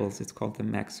variables, it's called the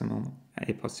maximum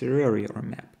a posteriori, or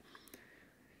map.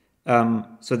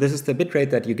 So this is the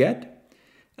bitrate that you get.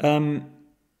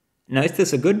 Now, is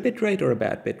this a good bitrate or a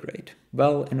bad bitrate?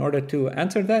 Well, in order to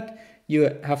answer that,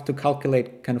 you have to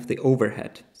calculate kind of the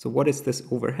overhead. So what is this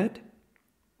overhead?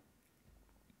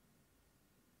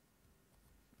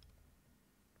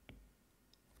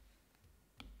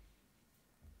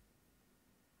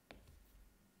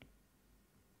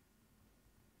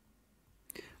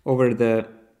 Over the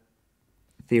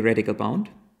theoretical bound.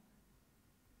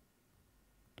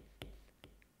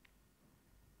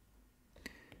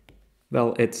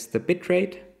 Well, it's the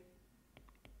bitrate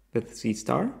with C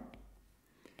star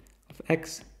of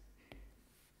x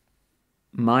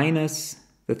minus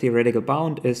the theoretical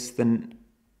bound is the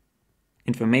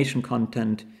information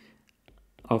content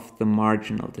of the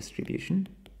marginal distribution.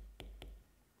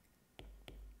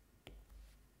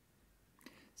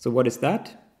 So what is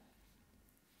that?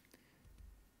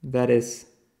 That is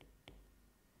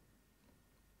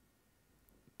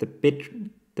the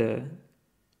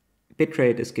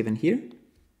bitrate is given here.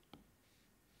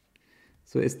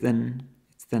 So it's then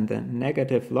the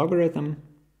negative logarithm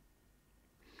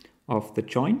of the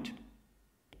joint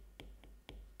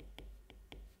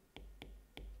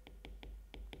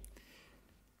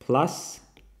plus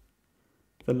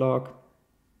the log,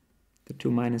 the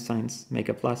two minus signs make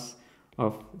a plus,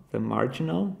 of the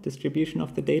marginal distribution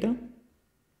of the data.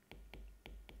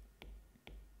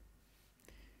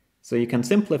 So you can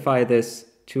simplify this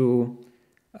to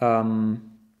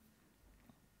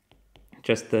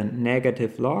just the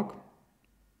negative log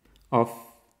of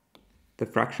the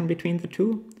fraction between the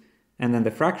two. And then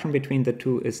the fraction between the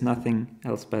two is nothing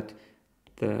else but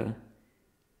the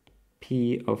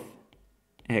p of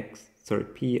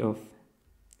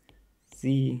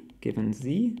z given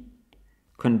z,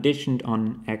 conditioned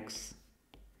on x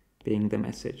being the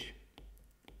message.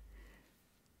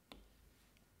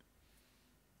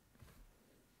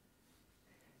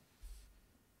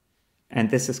 And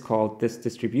this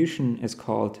distribution is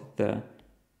called the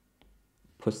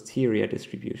posterior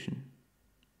distribution.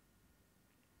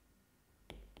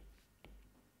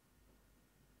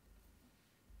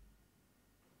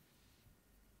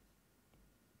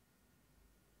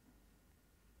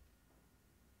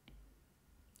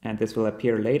 And this will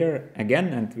appear later again,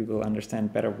 and we will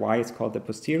understand better why it's called the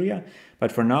posterior.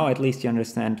 But for now, at least you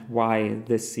understand why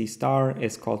this C star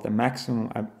is called the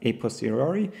maximum a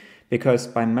posteriori, because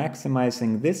by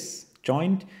maximizing this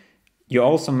joint, you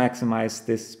also maximize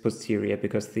this posterior,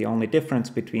 because the only difference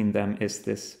between them is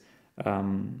this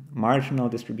marginal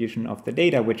distribution of the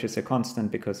data, which is a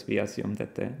constant because we assume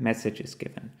that the message is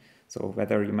given. So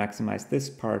whether you maximize this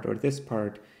part or this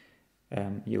part,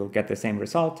 you will get the same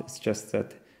result. It's just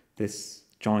that this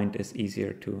joint is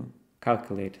easier to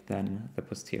calculate than the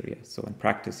posterior. So in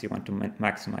practice, you want to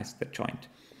maximize the joint.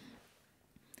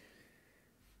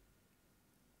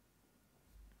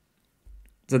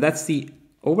 So that's the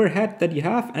overhead that you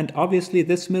have. And obviously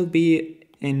this will be,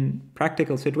 in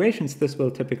practical situations, this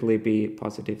will typically be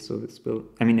positive. So this will,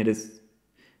 I mean, it is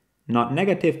not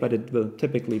negative, but it will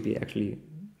typically be actually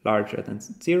larger than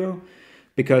 0,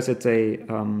 because it's a,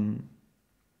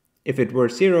 if it were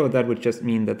 0, that would just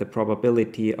mean that the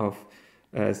probability of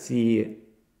C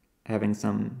having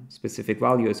some specific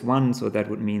value is 1. So that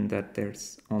would mean that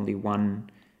there's only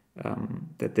one,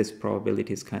 that this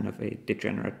probability is kind of a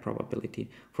degenerate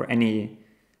probability. For any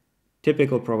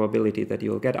typical probability that you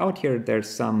will get out here, there's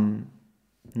some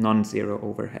non-zero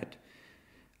overhead.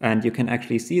 And you can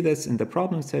actually see this in the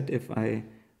problem set if I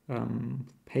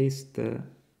paste the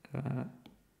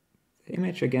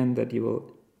image again, that you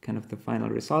will kind of the final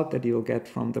result that you will get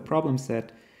from the problem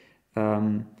set.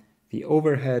 The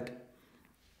overhead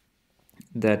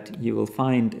that you will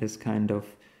find is kind of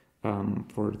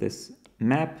for this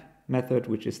map method,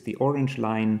 which is the orange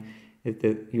line,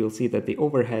 you'll see that the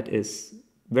overhead is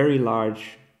very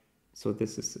large. So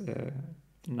this is the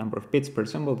number of bits per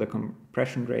symbol. The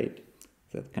compression rate,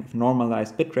 the kind of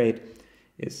normalized bit rate,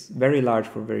 is very large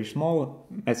for very small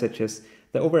messages.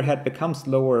 The overhead becomes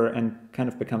lower and kind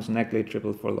of becomes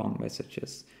negligible for long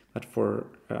messages. But for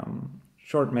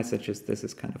short messages, this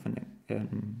is kind of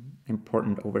an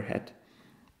important overhead.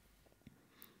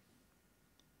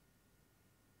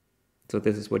 So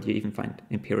this is what you even find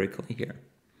empirically here.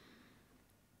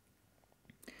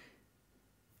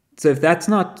 So if that's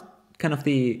not kind of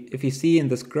if you see in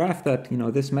this graph that,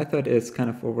 this method is kind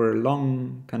of over a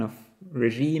long kind of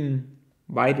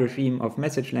wide regime of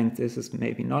message length, this is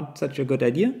maybe not such a good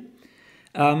idea.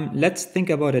 Let's think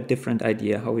about a different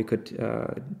idea how we could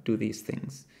do these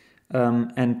things.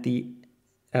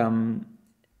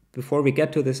 Before we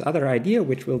get to this other idea,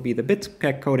 which will be the bit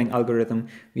coding algorithm,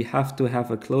 we have to have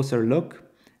a closer look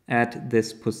at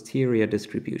this posterior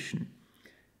distribution.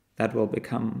 That will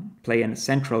play a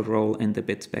central role in the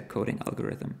bit-spec coding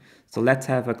algorithm. So let's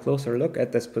have a closer look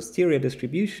at this posterior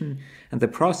distribution, and the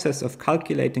process of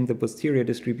calculating the posterior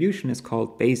distribution is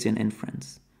called Bayesian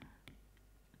inference.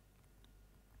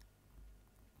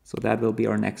 So that will be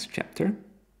our next chapter.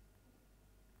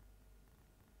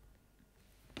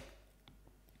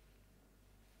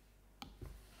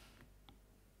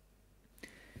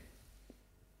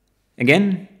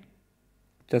 Again,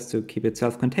 just to keep it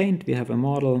self-contained, we have a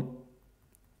model.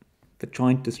 The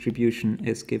joint distribution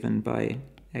is given by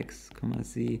x,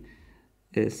 z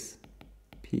is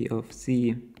p of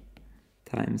z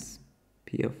times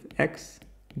p of x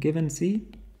given z.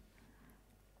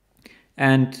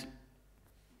 And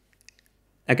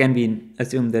again, we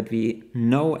assume that we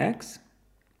know x,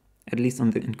 at least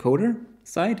on the encoder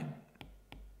side.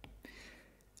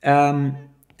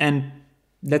 And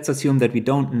let's assume that we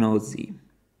don't know z,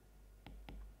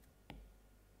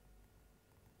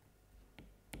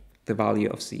 the value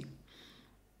of z.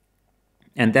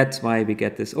 And that's why we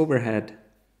get this overhead.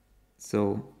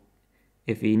 So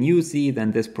if we knew z,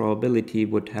 then this probability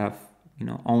would have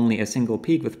only a single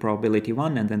peak with probability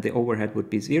 1, and then the overhead would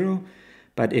be 0.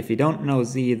 But if we don't know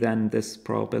z, then this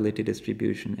probability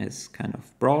distribution is kind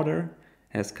of broader,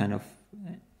 has kind of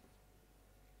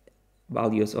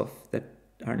values that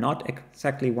are not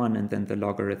exactly 1, and then the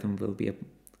logarithm will be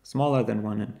smaller than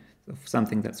 1, and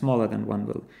something that's smaller than 1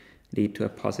 will lead to a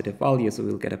positive value, so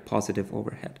we'll get a positive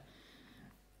overhead.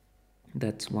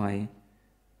 That's why,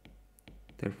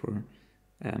 therefore,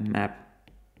 map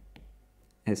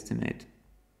estimate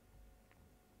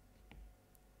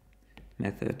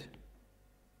method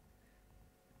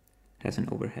has an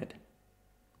overhead.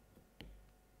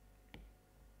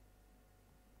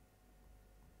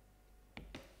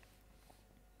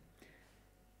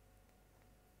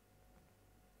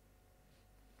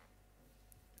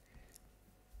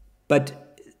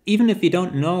 But even if we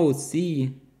don't know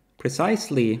z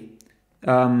precisely,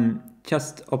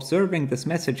 just observing this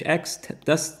message x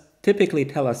does typically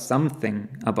tell us something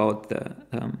about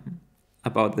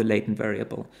the latent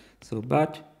variable. So,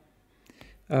 but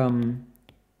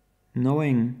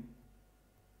knowing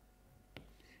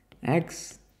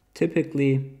x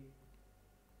typically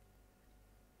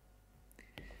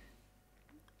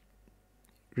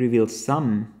reveals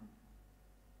some.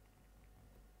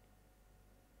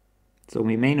 So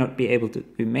we may not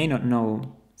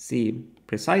know z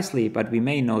precisely, but we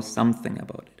may know something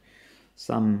about it,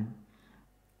 some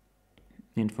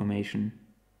information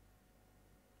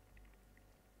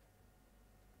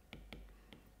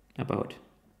about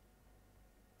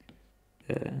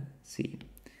z.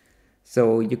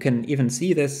 So you can even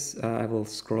see this. I will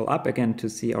scroll up again to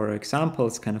see our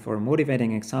examples, kind of our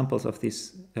motivating examples of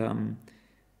these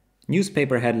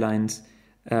newspaper headlines.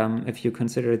 If you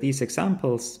consider these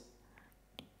examples,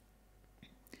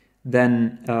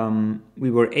 then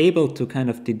we were able to kind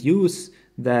of deduce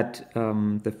that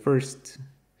the first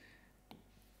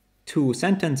two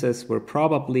sentences were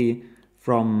probably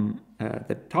from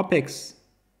the topics,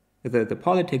 the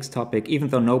politics topic, even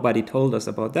though nobody told us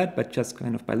about that, but just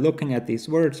kind of by looking at these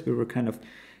words, we were kind of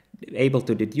able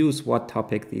to deduce what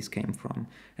topic these came from.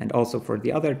 And also for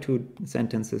the other two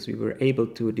sentences, we were able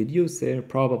to deduce they're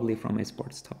probably from a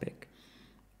sports topic.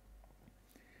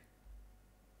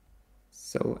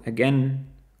 So again,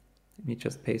 let me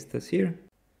just paste this here.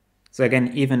 So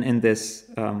again, even in this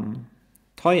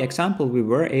toy example, we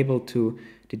were able to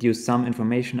deduce some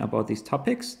information about these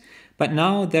topics. But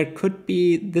now there could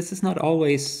be, this is not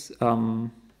always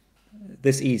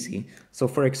this easy. So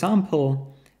for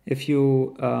example, if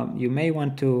you may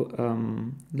want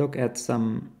to look at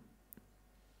the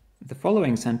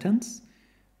following sentence,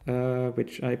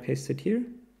 which I pasted here,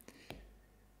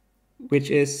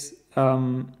 which is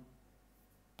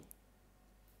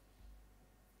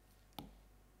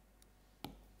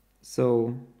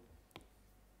so,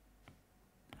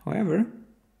 however,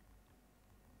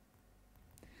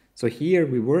 so here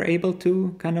we were able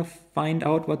to kind of find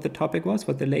out what the topic was,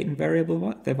 what the latent variable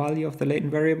was, the value of the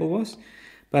latent variable was.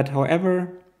 But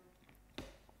however,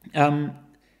 there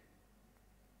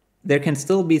can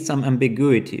still be some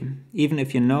ambiguity. Even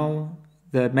if you know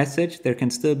the message, there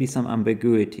can still be some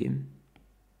ambiguity.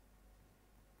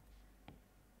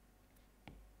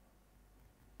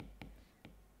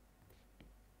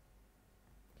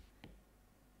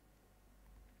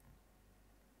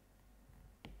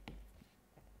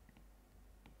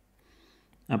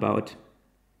 about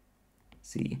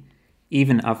Z,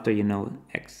 even after you know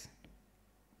X.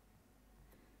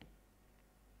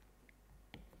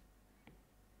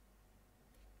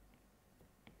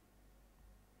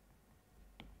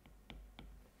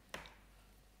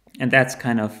 And that's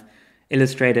kind of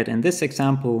illustrated in this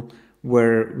example,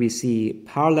 where we see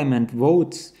Parliament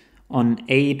votes on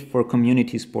aid for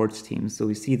community sports teams. So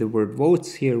we see the word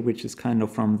votes here, which is kind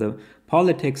of from the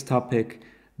politics topic,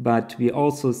 but we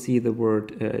also see the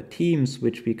word teams,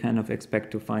 which we kind of expect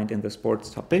to find in the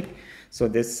sports topic. So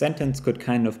this sentence could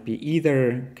kind of be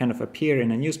either kind of appear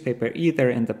in a newspaper, either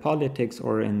in the politics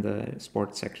or in the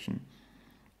sports section.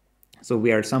 So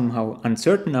we are somehow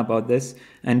uncertain about this,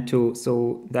 and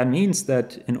so that means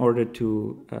that in order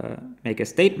to make a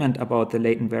statement about the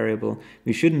latent variable,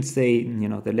 we shouldn't say,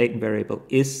 the latent variable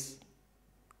is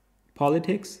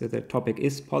politics, that the topic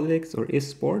is politics or is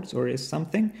sports or is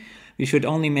something. We should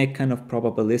only make kind of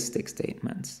probabilistic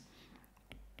statements,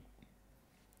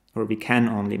 or we can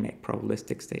only make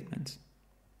probabilistic statements.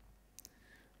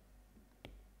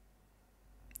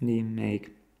 We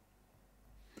make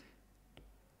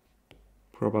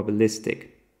probabilistic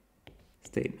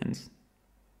statements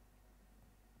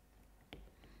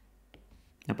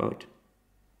about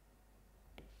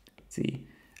Z.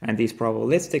 And these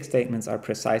probabilistic statements are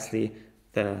precisely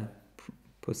the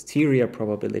posterior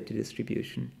probability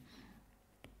distribution.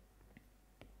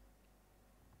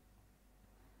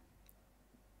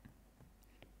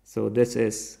 So this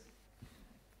is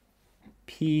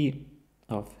P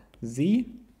of Z,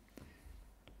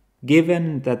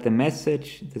 given that the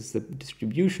message, this is the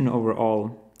distribution over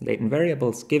all latent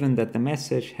variables, given that the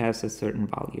message has a certain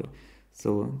value.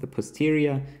 So the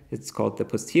posterior, it's called the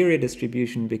posterior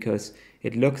distribution because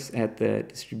it looks at the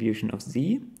distribution of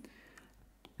Z,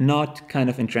 not kind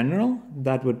of in general.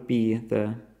 That would be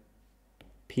the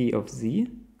P of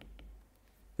Z.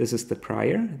 This is the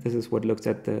prior. This is what looks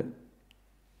at the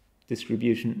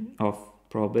distribution of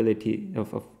probability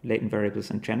of latent variables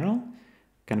in general,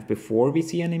 kind of before we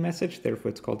see any message, therefore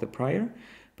it's called the prior.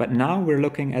 But now we're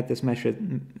looking at this measure,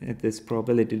 at this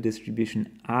probability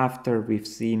distribution after we've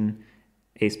seen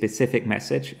a specific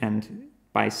message, and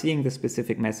by seeing the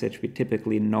specific message, we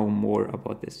typically know more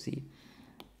about this Z.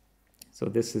 So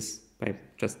this is by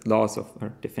just laws of or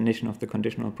definition of the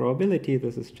conditional probability.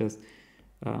 This is just,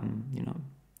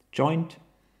 joint.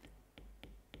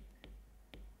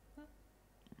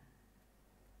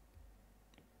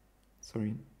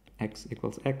 X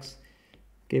equals X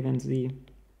given Z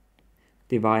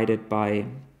divided by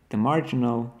the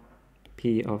marginal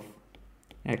P of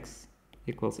X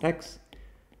equals X,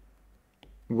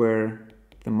 where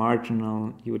the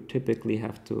marginal you would typically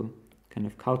have to kind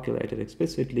of calculate it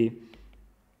explicitly.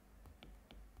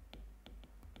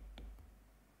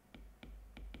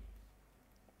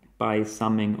 By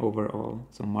summing over all,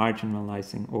 so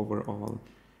marginalizing over all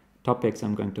topics.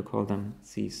 I'm going to call them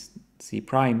C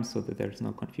prime so that there's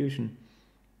no confusion.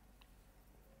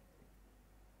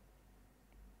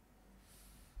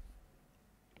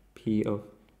 P of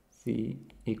C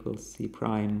equals C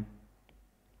prime,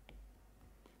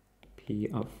 P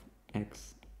of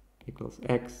X equals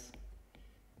X,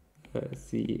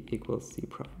 C equals C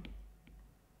prime.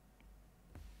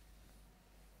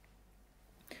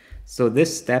 So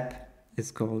this step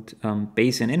is called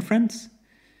Bayesian inference.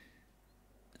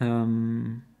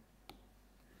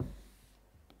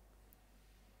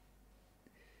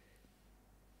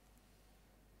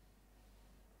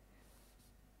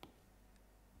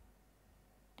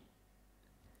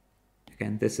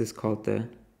 Again, this is called the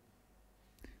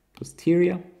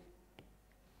posterior.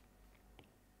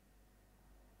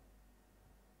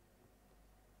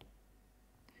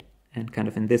 And kind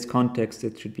of in this context,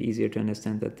 it should be easier to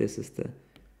understand that this is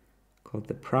called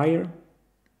the prior.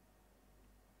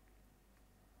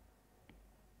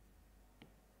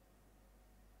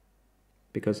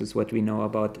 Because it's what we know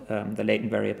about the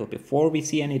latent variable before we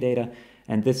see any data.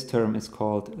 And this term is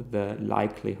called the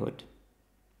likelihood.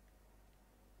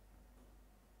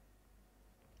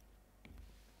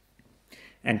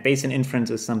 And Bayesian inference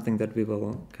is something that we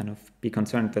will kind of be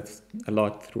concerned with a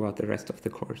lot throughout the rest of the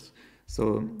course.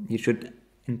 So you should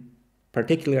in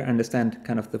particular understand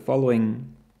kind of the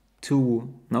following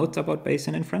two notes about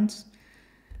Bayesian inference.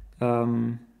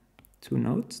 Two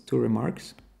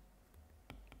remarks.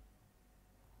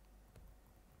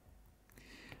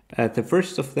 The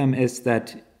first of them is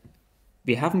that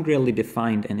we haven't really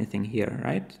defined anything here,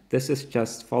 right? This is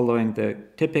just following the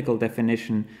typical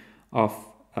definition of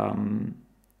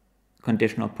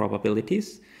conditional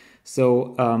probabilities.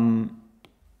 So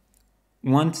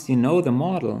once you know the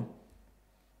model,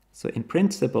 so in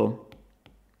principle,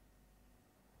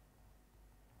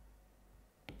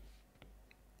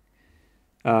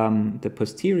 the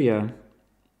posterior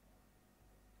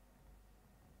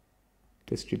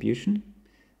distribution,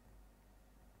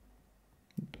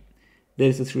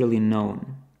 this is really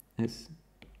known. Is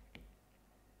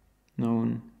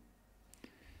known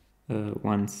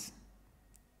once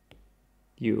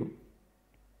you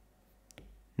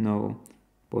know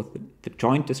both the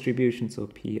joint distribution, so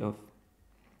P of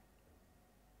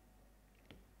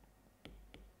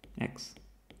X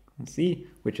and C,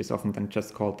 which is often then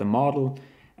just called the model,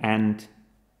 and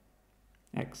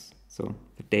X, so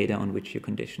the data on which you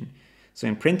condition. So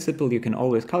in principle, you can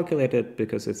always calculate it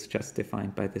because it's just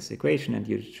defined by this equation, and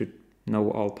you should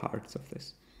know all parts of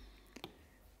this.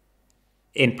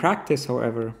 In practice,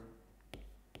 however,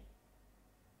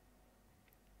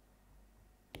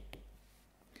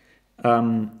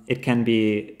 it can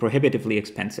be prohibitively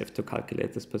expensive to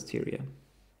calculate this posterior.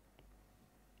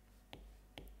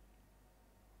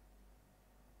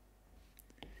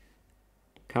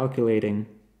 Calculating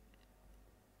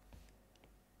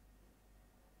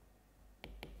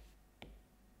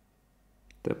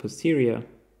the posterior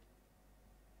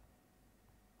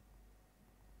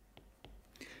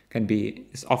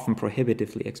is often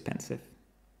prohibitively expensive.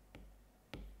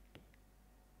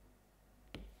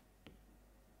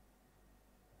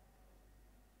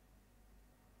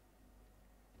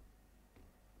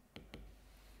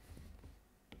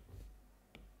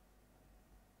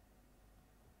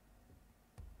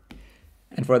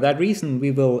 And for that reason,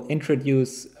 we will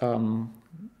introduce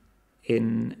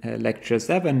in lecture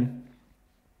 7,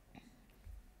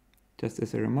 just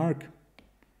as a remark,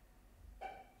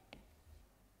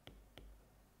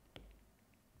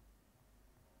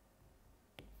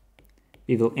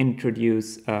 we will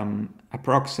introduce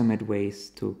approximate ways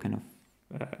to kind of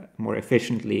more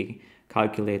efficiently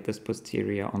calculate this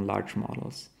posterior on large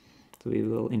models. So we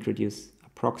will introduce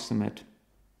approximate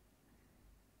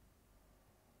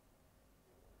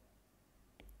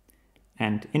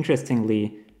and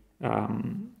interestingly,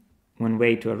 one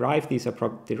way to derive these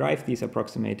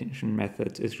approximation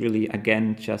methods is really,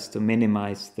 again, just to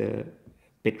minimize the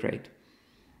bitrate.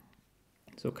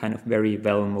 So kind of very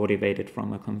well motivated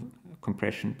from a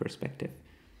compression perspective.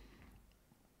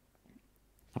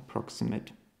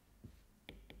 Approximate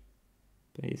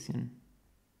Bayesian.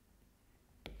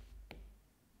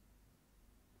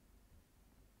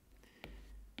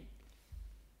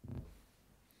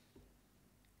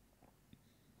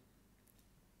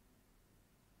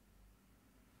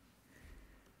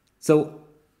 So,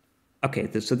 okay,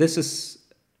 so this is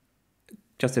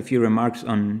just a few remarks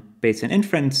on Bayesian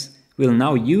inference. We'll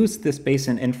now use this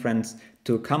Bayesian inference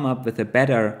to come up with a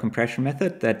better compression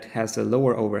method that has a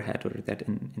lower overhead, or that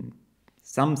in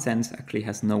some sense actually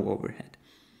has no overhead.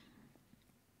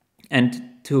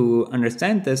 And to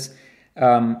understand this,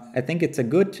 I think it's a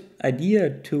good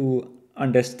idea to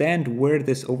understand where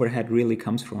this overhead really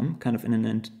comes from, kind of in an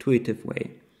intuitive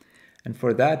way. And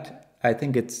for that, I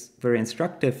think it's very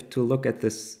instructive to look at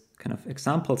this kind of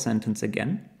example sentence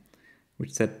again, which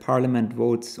said Parliament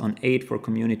votes on aid for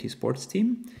community sports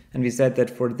team. And we said that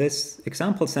for this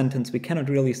example sentence, we cannot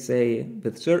really say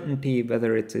with certainty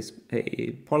whether it's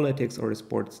a politics or a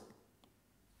sports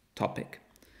topic.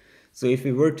 So if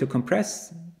we were to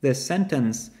compress this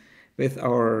sentence with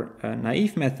our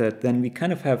naive method, then we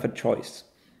kind of have a choice,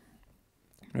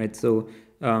 right? So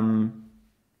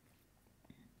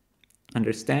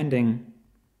understanding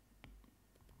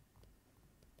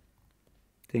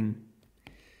the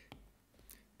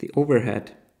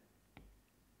overhead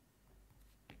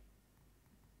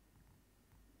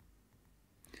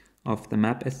of the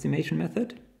map estimation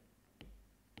method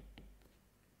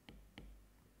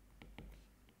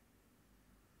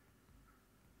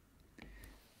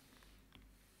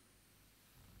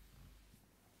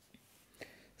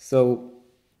So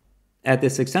at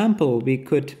this example, we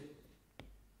could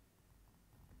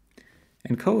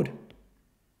encode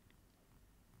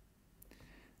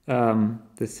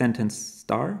the sentence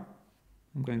star.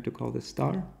 I'm going to call this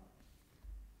star.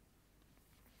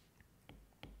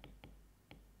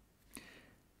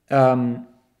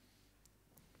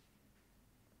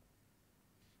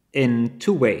 In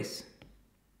two ways,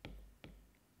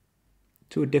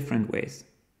 two different ways.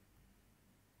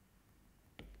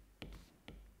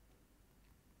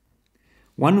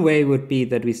 One way would be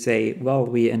that we say, well,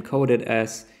 we encode it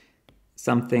as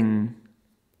something.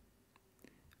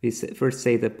 We first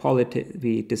say that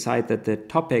we decide that the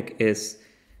topic is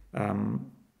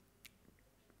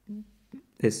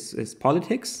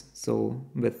politics. So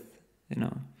with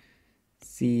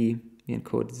C, we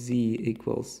encode Z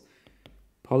equals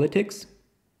politics,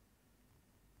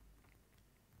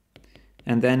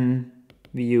 and then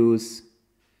we use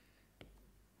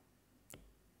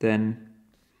then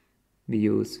we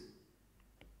use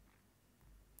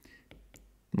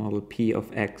model P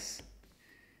of X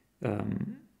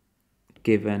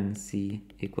given C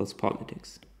equals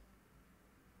politics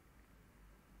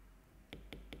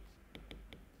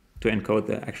to encode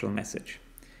the actual message.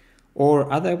 Or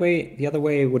the other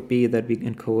way would be that we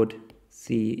encode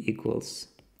C equals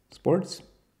sports.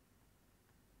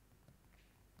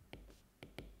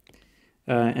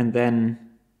 And then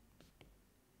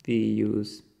we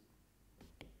use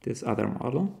this other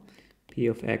model, P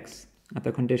of X,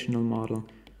 other conditional model,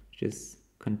 which is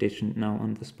conditioned now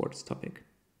on the sports topic.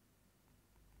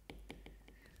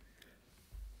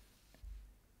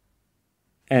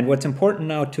 And what's important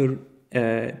now to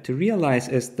realize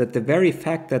is that the very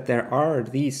fact that there are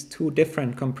these two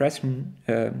different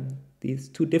these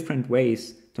two different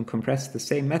ways to compress the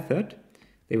same method,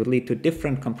 they would lead to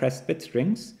different compressed bit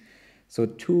strings. So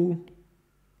two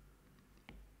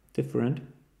different,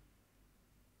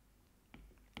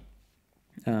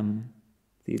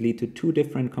 they lead to two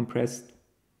different compressed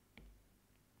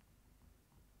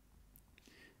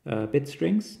bit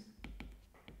strings,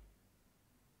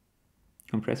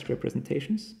 compressed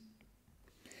representations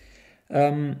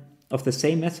of the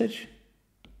same message.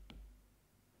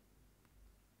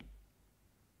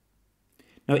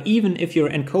 Now, even if your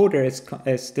encoder is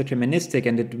deterministic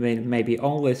and it may maybe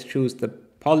always choose the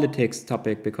politics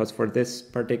topic, because for this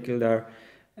particular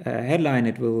headline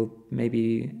it will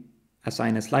maybe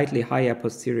assign a slightly higher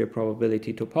posterior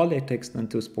probability to politics than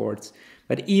to sports.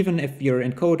 But even if your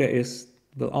encoder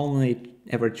will only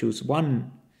ever choose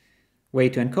one way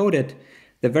to encode it,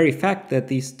 the very fact that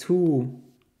these two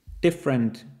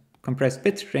different compressed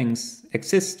bit strings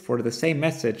exist for the same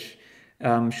message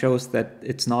shows that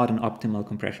it's not an optimal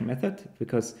compression method,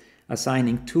 because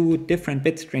assigning two different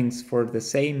bit strings for the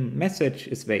same message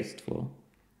is wasteful.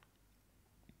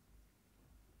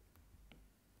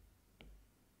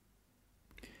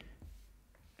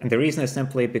 And the reason is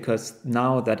simply because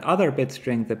now that other bit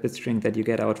string, the bit string that you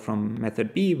get out from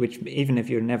method B, which even if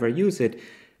you never use it,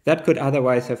 that could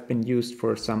otherwise have been used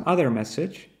for some other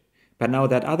message. But now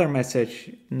that other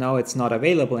message, now it's not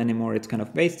available anymore, it's kind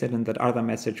of wasted, and that other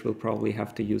message will probably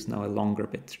have to use now a longer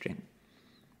bit string.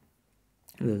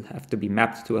 It will have to be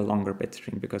mapped to a longer bit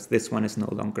string because this one is no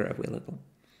longer available.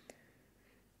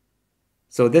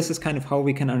 So this is kind of how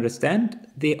we can understand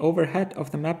the overhead of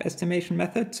the map estimation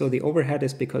method. So the overhead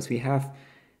is because we have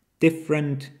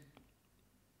different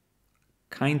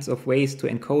kinds of ways to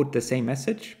encode the same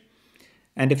message.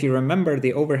 And if you remember,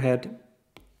 the overhead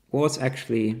was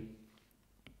actually,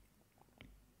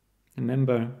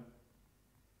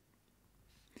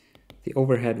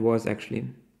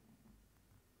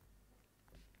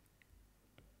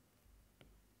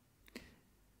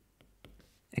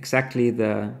 exactly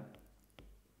the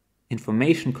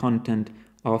information content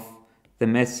of the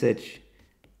message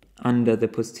under the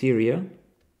posterior.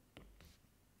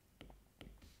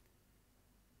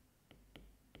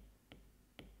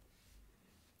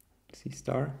 C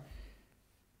star.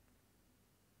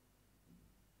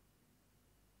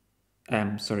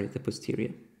 Sorry, the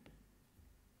posterior.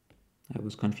 I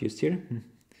was confused here.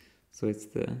 So it's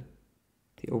the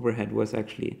overhead was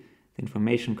actually the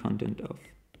information content of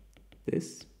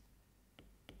this.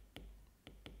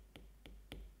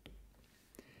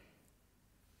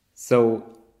 So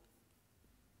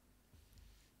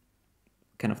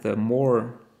kind of the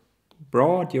more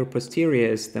broad your posterior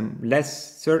is, the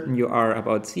less certain you are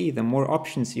about C, the more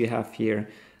options you have here,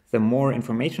 the more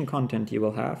information content you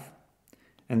will have,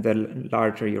 and the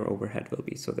larger your overhead will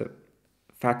be. So the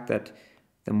fact that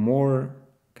the more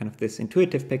kind of this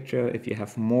intuitive picture, if you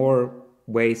have more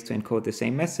ways to encode the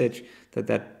same message,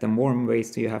 that the more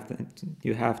ways you have to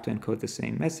encode the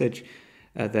same message,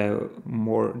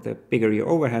 the bigger your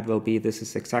overhead will be. This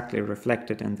is exactly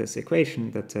reflected in this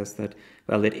equation that says that,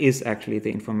 well, it is actually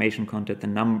the information content,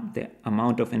 the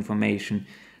amount of information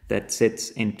that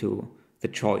sits into the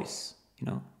choice.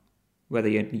 Whether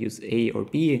you use A or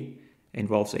B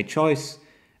involves a choice,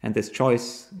 and this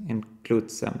choice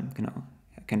includes some,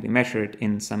 can be measured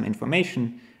in some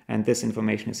information, and this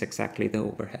information is exactly the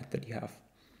overhead that you have.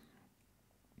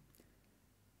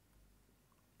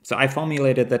 So I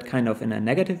formulated that kind of in a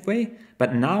negative way,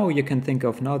 but now you can think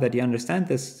of, now that you understand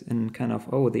this in kind of,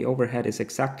 oh, the overhead is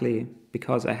exactly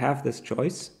because I have this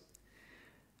choice.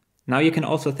 Now you can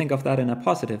also think of that in a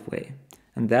positive way.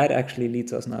 And that actually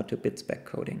leads us now to bit spec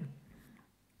coding.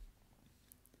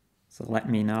 So let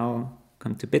me now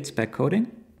come to bit spec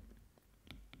coding.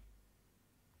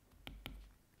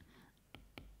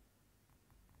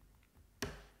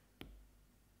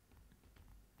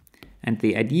 And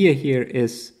the idea here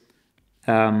is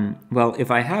Well,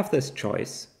 if I have this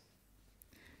choice,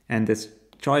 and this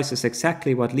choice is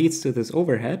exactly what leads to this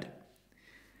overhead,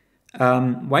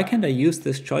 why can't I use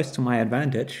this choice to my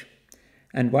advantage?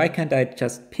 And why can't I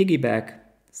just piggyback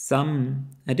some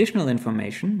additional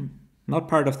information, not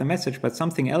part of the message, but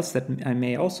something else that I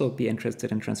may also be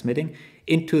interested in transmitting,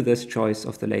 into this choice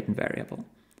of the latent variable?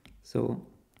 So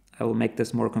I will make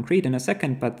this more concrete in a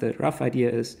second, but the rough idea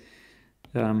is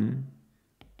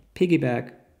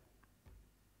piggyback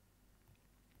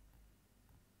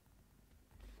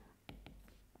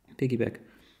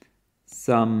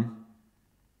some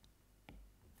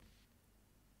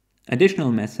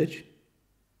additional message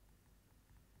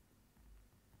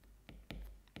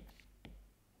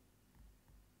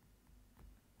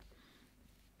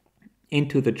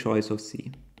into the choice of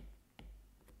C.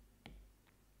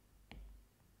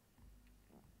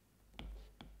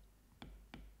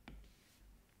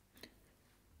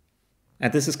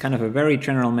 And this is kind of a very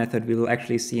general method. We will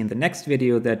actually see in the next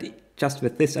video that just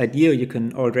with this idea, you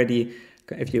can already,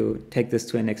 if you take this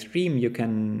to an extreme, you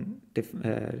can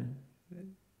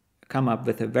come up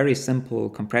with a very simple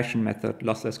compression method,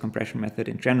 lossless compression method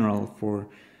in general for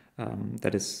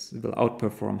that will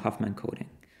outperform Huffman coding.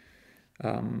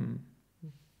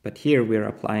 But here we're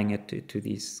applying it to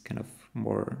these kind of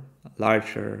more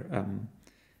larger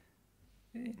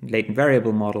latent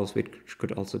variable models, which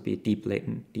could also be deep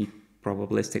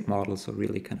probabilistic models, so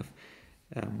really kind of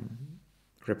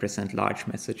represent large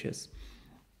messages.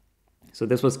 So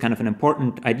this was kind of an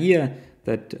important idea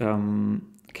that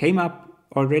came up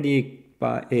already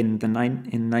in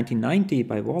 1990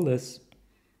 by Wallace,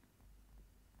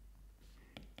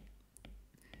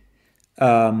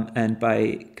 and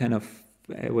by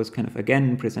it was kind of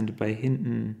again presented by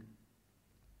Hinton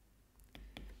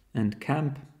and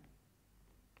Camp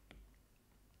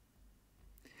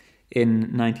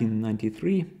in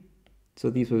 1993. So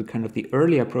these were kind of the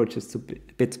early approaches to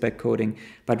bit spec coding,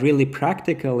 but really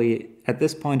practically at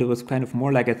this point it was kind of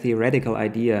more like a theoretical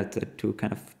idea to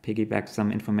kind of piggyback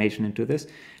some information into this.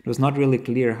 It was not really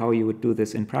clear how you would do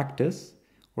this in practice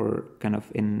or kind of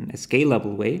in a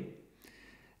scalable way.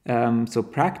 So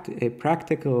a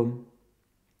practical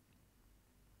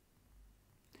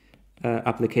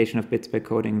application of bit spec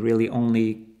coding really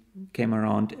only came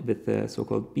around with the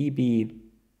so-called BBANS,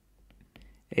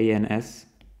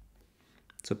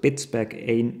 so bit spec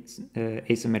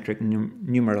asymmetric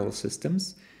numeral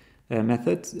systems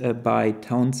methods by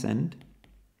Townsend,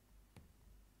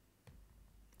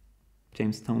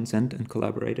 James Townsend and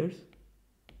collaborators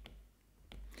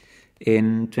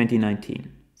in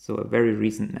 2019. So a very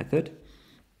recent method.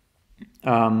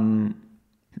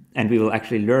 And we will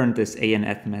actually learn this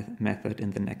ANS method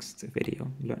in the next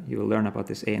video. You will learn about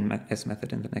this ANS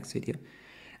method in the next video.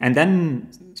 And then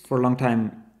for a long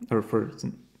time,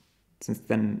 since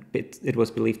then, it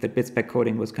was believed that bit spec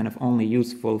coding was kind of only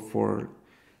useful for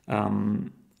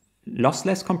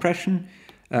lossless compression.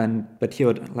 But here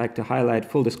I'd like to highlight,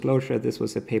 full disclosure, this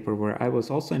was a paper where I was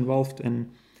also involved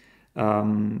in,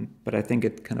 but I think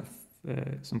it kind of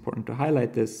it's important to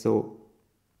highlight this. So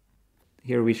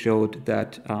here we showed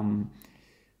that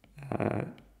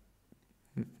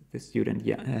the student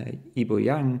Ibo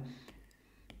Yang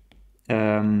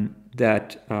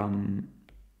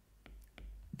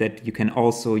that you can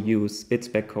also use bit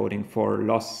spec coding for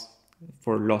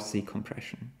lossy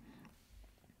compression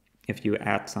if you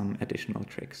add some additional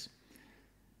tricks.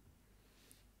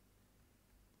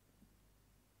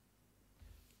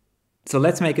 So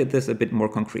let's make this a bit more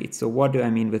concrete. So what do I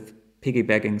mean with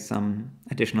piggybacking some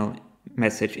additional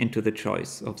message into the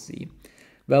choice of Z?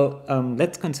 Well,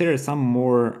 let's consider some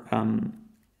more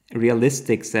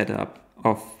realistic setup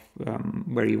of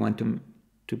where you want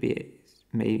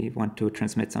may want to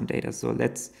transmit some data. So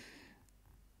let's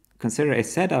consider a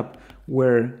setup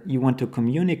where you want to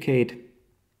communicate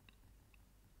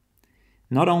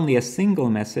not only a single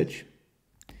message,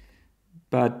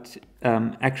 but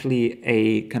actually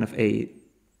a kind of a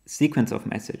sequence of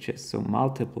messages, so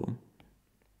multiple.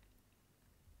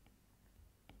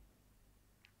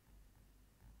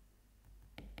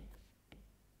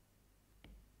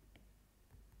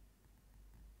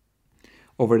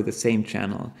 Over the same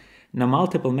channel. Now,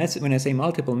 when I say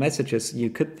multiple messages, you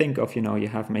could think of, you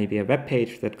have maybe a web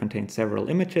page that contains several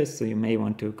images, so you may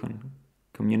want to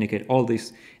communicate all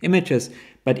these images,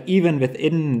 but even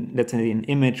within, let's say, an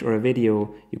image or a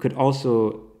video, you could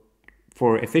also,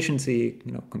 for efficiency,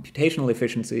 computational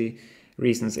efficiency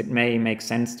reasons, it may make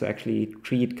sense to actually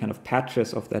treat kind of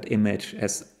patches of that image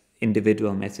as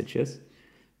individual messages.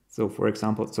 So for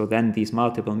example, then these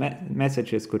multiple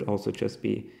messages could also just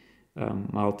be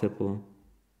multiple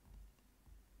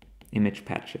image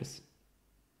patches.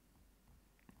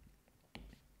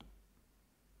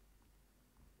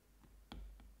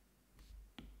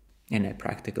 in a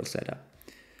practical setup.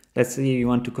 Let's say you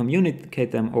want to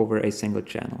communicate them over a single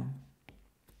channel.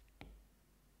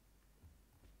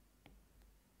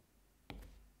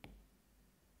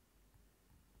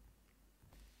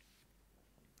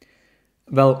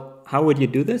 Well, how would you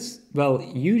do this? Well,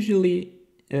 usually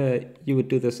you would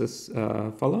do this as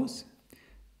follows.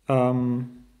 So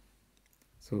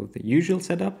the usual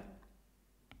setup.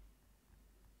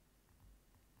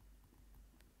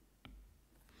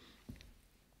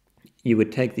 You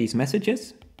would take these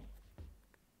messages.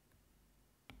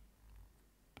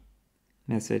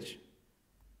 Message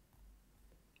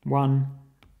 1,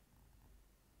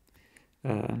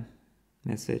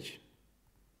 message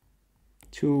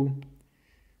 2,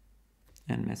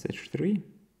 and message 3.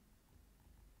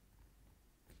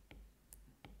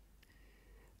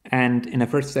 And in a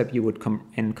first step, you would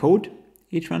encode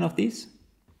each one of these.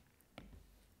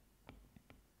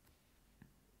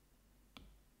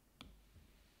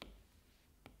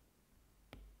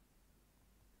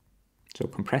 So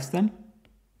compress them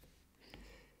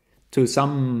to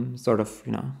some sort of,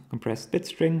 compressed bit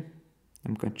string.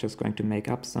 I'm just going to make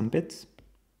up some bits.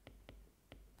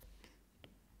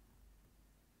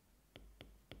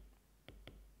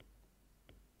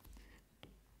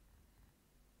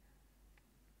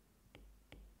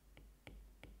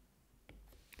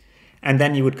 And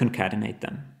then you would concatenate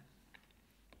them.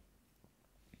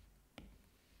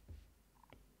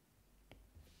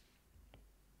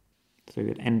 So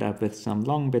you'd end up with some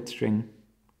long bit string,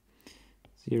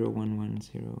 0, 1, 1,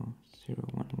 0, 0,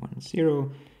 1, 1,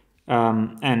 0.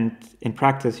 And in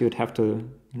practice, you'd have to,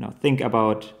 think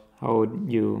about how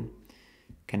you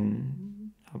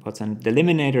can, about some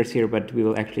delimiters here, but we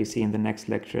will actually see in the next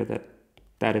lecture that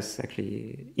that is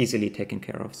actually easily taken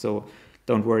care of. So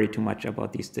don't worry too much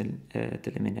about these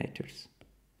delimiters,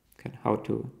 how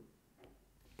to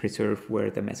preserve where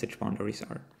the message boundaries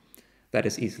are. That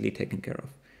is easily taken care of.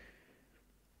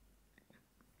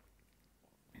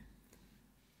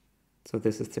 So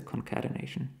this is the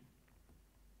concatenation.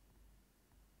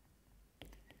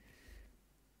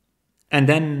 And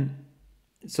then,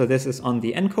 so this is on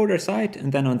the encoder side,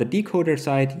 and then on the decoder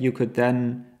side, you could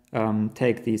then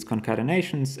take these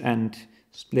concatenations and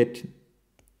split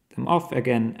them off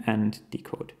again and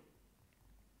decode.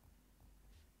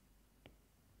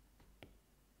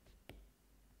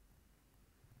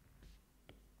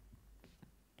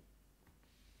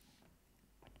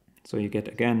 So you get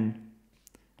again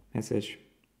message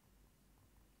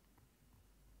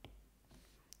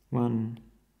 1,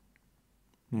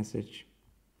 message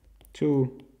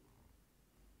 2,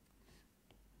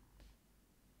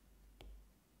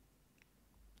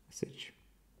 message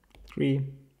 3,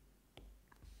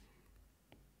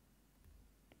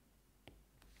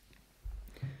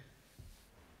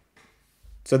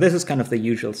 so this is kind of the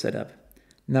usual setup.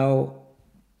 Now,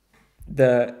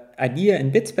 the idea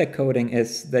in bit-spec coding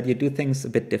is that you do things a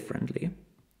bit differently.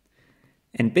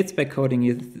 In bit-spec coding,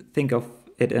 you think of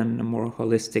it in a more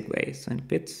holistic way. So in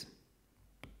bits,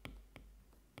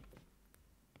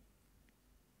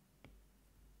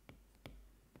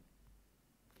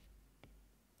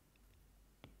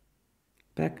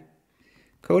 back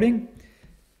coding,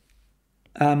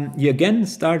 you again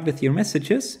start with your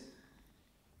messages,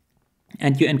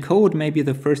 and you encode maybe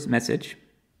the first message.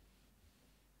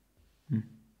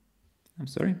 I'm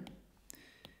sorry.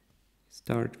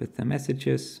 Start with the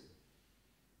messages.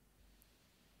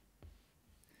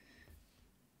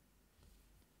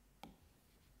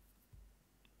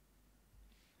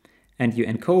 And you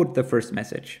encode the first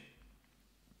message,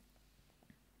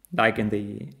 like in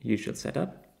the usual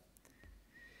setup.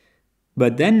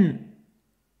 But then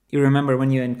you remember when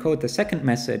you encode the second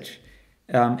message,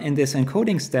 in this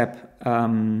encoding step,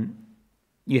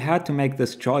 you had to make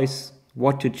this choice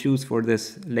what to choose for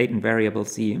this latent variable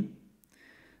c.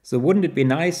 So wouldn't it be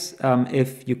nice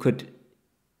if you could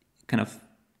kind of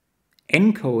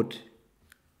encode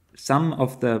some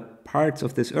of the parts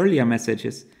of this earlier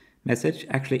message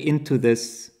actually into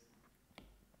this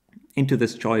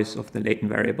choice of the latent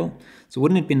variable? So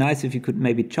wouldn't it be nice if you could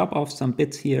maybe chop off some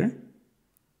bits here,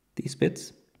 these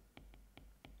bits,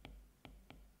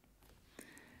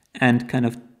 and kind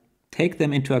of take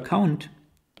them into account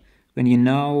when you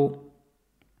now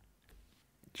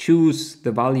choose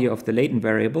the value of the latent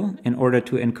variable in order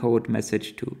to encode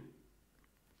message 2.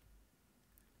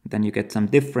 Then you get some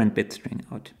different bit string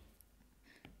out.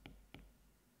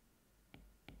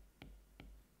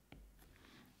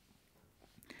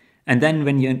 And then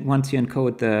once you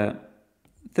encode the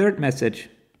third message,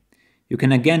 you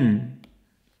can again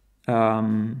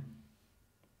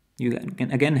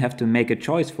have to make a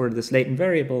choice for this latent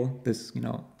variable, this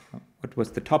what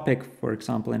was the topic, for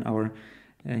example, in our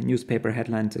newspaper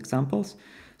headlines examples.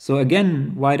 So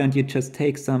again, why don't you just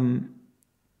take some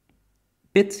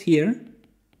bits here,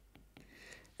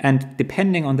 and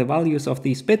depending on the values of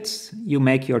these bits, you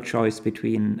make your choice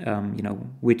between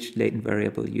which latent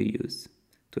variable you use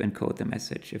to encode the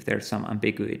message if there's some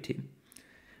ambiguity.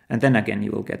 And then again,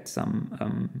 you will get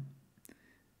some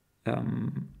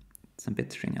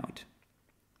bit string out.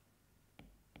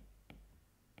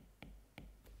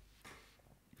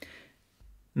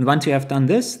 And once you have done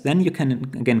this, then you can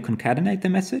again concatenate the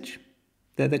message,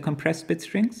 the compressed bit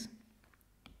strings.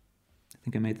 I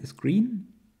think I made this green.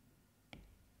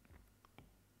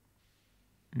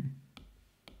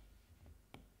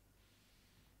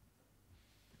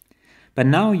 But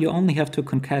now you only have to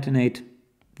concatenate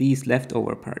these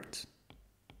leftover parts.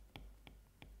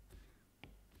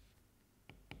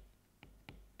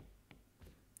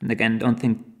 And again, don't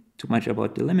think too much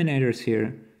about delimiters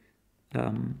here.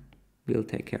 We'll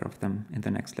take care of them in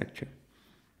the next lecture,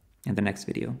 in the next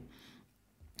video.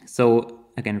 So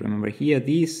again, remember here,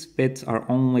 these bits are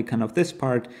only kind of this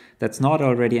part that's not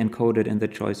already encoded in the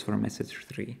choice for message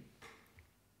 3.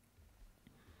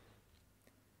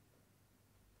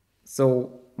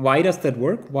 So why does that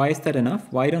work? Why is that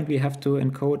enough? Why don't we have to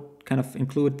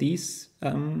include these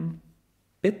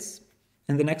bits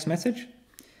in the next message?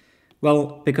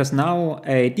 Well, because now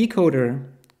a decoder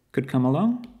could come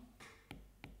along.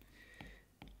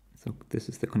 So this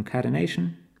is the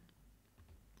concatenation.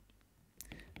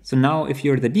 So now if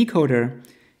you're the decoder,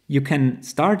 you can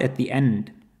start at the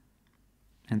end.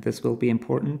 And this will be an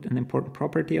important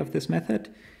property of this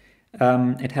method.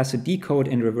 It has to decode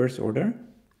in reverse order.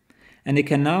 And it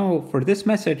can now, for this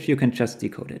message, you can just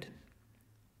decode it.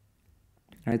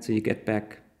 All right, so you get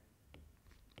back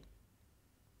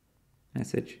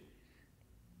message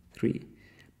 3.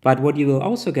 But what you will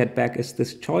also get back is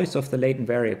this choice of the latent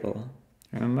variable.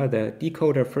 Remember, the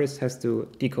decoder first has to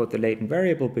decode the latent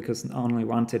variable, because only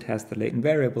once it has the latent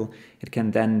variable, it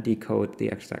can then decode the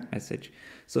exact message.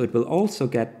 So it will also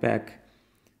get back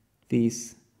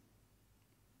these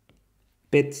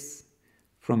bits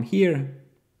from here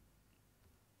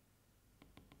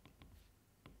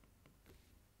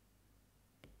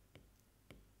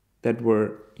that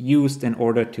were used in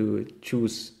order to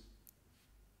choose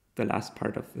the last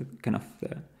part of the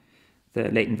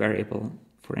latent variable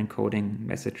for encoding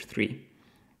message 3.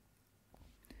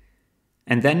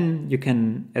 And then you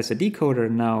can, as a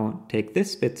decoder, now take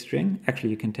this bit string.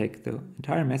 Actually, you can take the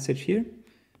entire message here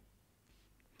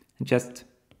and just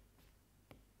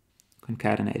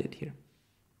concatenate it here.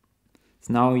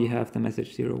 So now you have the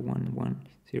message 0, 1, 1,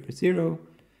 0, 0,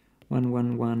 1,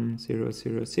 1, 1, 0,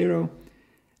 0, 0.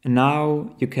 And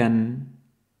now you can,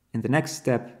 in the next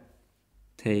step,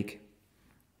 take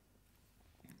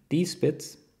these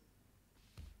bits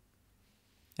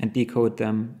and decode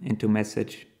them into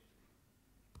message.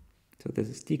 So this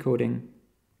is decoding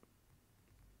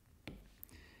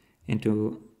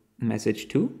into message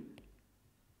 2.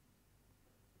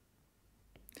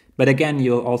 But again,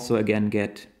 you'll also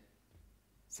get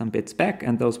some bits back,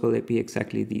 and those will be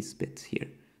exactly these bits here.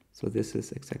 So this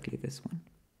is exactly this one.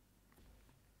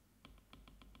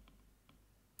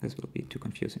 This will be too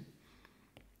confusing.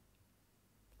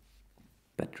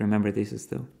 But remember, this is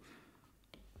the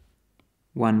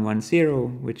 1, 1, 0,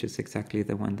 which is exactly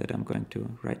the one that I'm going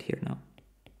to write here now.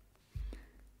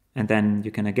 And then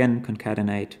you can again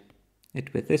concatenate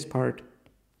it with this part.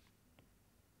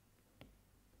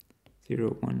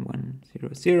 0, 1, 1,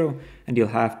 0, 0. And you'll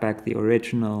have back the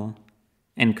original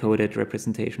encoded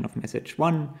representation of message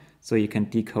 1. So you can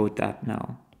decode that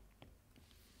now.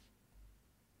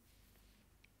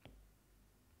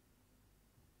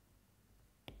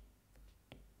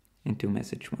 Into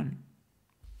message 1.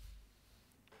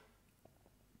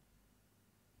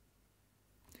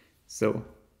 So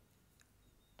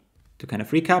to kind of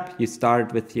recap, you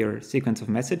start with your sequence of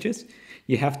messages.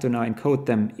 You have to now encode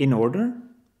them in order.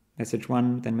 Message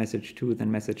 1, then message 2,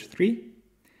 then message 3.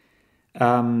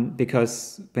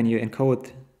 Because when you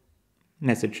encode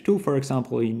message 2, for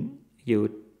example, you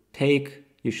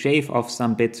shave off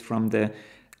some bits from the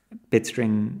bit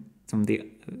string, from the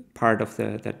part of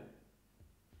that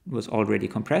was already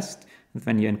compressed. And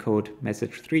when you encode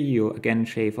message 3, you again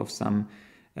shave off some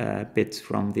bits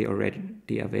from the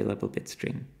already available bit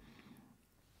string.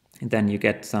 And then you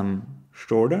get some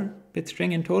shorter bit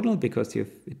string in total, because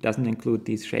it doesn't include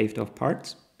these shaved off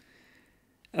parts.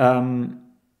 So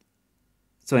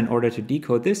in order to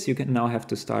decode this, you can now have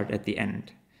to start at the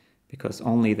end, because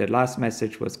only the last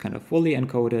message was kind of fully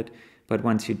encoded. But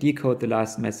once you decode the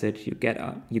last message, you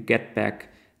get back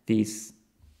these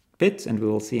bits, and we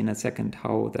will see in a second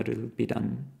how that will be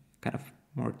done kind of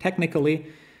more technically,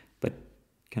 but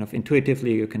kind of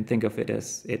intuitively you can think of it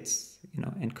as it's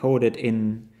encoded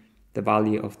in the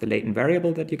value of the latent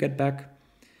variable that you get back.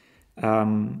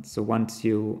 So once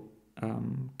you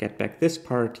get back this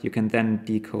part, you can then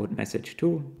decode message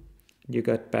 2. You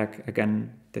get back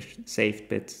again the saved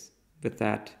bits. With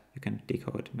that, you can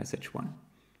decode message 1.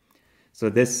 So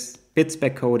this bit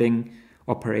spec coding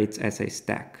operates as a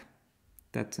stack.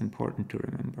 That's important to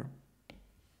remember.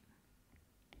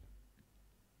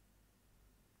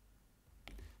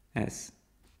 As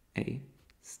a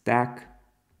stack,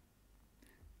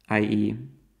 i.e.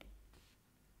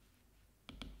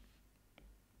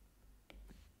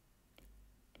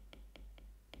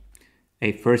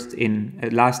 a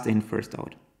last in, first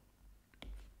out.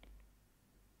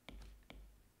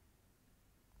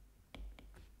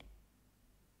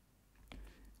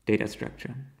 Data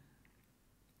structure.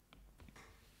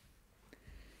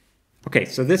 Okay,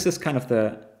 so this is kind of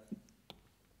the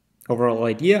overall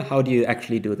idea. How do you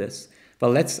actually do this?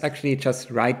 Well, let's actually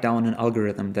just write down an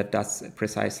algorithm that does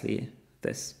precisely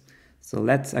this. So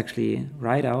let's actually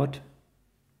write out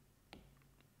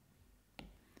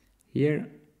here,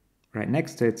 right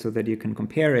next to it, so that you can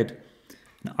compare it,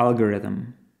 an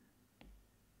algorithm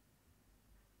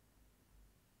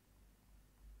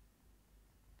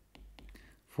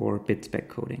for bit spec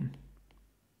coding.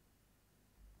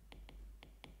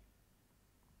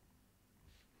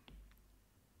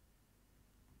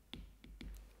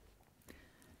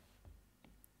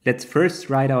 Let's first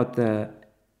write out the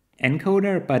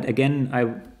encoder, but again,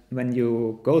 when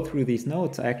you go through these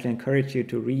notes, I actually encourage you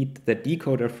to read the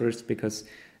decoder first, because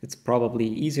it's probably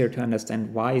easier to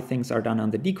understand why things are done on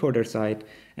the decoder side,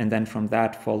 and then from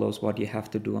that follows what you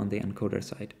have to do on the encoder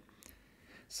side.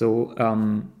 So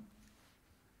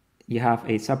you have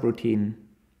a subroutine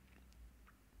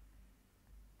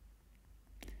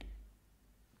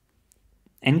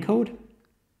encode,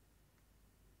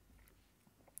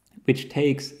 which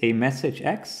takes a message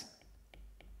X,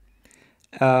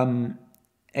 a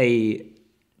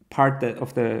part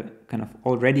of the kind of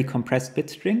already compressed bit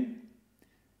string.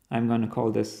 I'm going to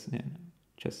call this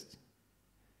just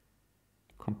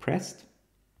compressed.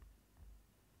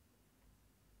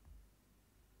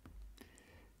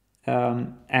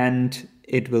 And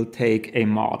it will take a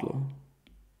model.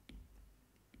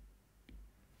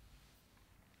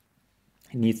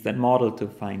 It needs that model to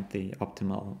find the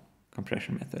optimal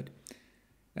compression method,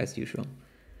 as usual.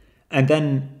 And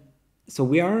then, so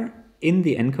we are in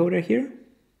the encoder here,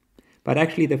 but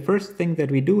actually the first thing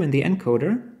that we do in the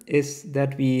encoder is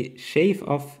that we shave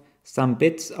off some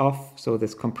bits off. So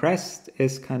this compressed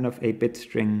is kind of a bit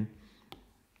string.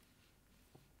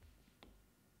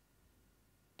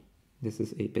 This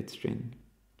is a bit string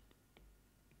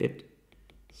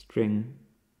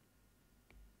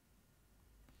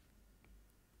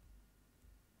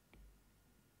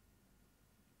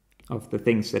of the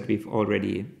things that we've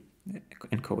already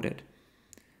encoded.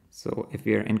 So if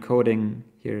we are encoding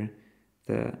here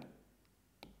the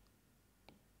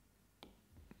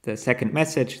second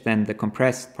message, then the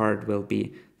compressed part will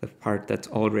be the part that's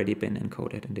already been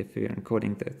encoded. And if we are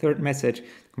encoding the third message,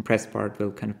 the compressed part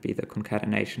will kind of be the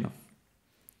concatenation of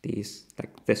these,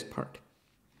 like this part.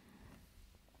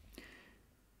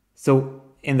 So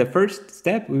in the first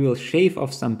step, we will shave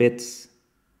off some bits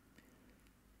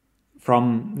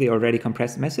from the already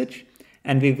compressed message,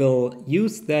 and we will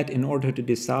use that in order to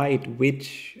decide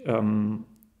which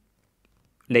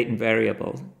latent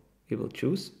variable we will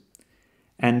choose.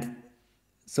 And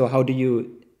so how do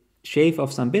you shave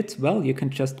off some bits? Well, you can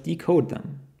just decode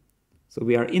them. So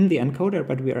we are in the encoder,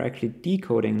 but we are actually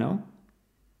decoding now.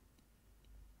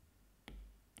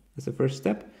 That's the first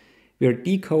step. We are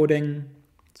decoding,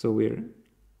 so we're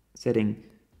setting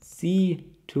C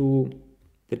to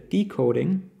the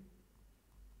decoding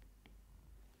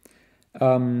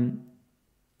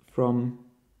from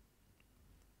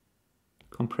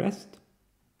compressed.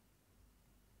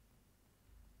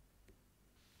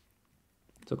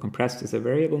 So compressed is a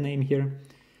variable name here.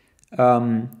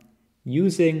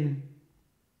 Using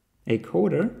a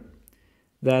coder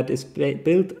that is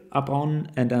built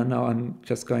upon, and now I'm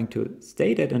just going to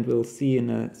state it, and we'll see in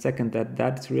a second that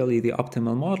that's really the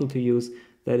optimal model to use,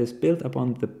 that is built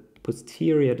upon the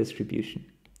posterior distribution.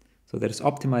 So that is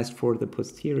optimized for the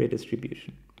posterior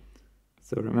distribution.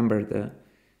 So remember, the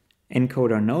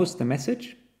encoder knows the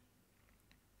message.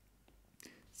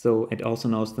 So it also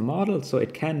knows the model, so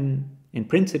it can, in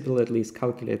principle at least,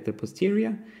 calculate the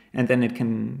posterior, and then it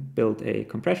can build a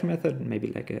compression method,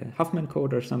 maybe like a Huffman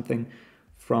code or something,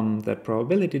 from that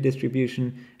probability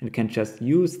distribution and can just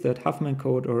use that Huffman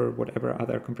code or whatever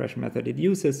other compression method it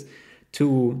uses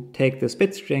to take this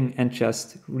bit string and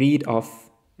just read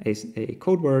off a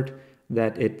code word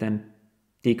that it then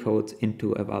decodes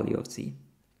into a value of C.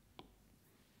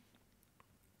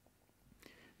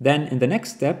 Then in the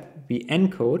next step, we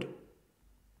encode.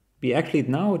 We actually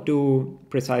now do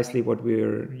precisely what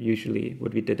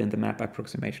we did in the map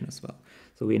approximation as well.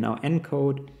 So we now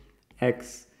encode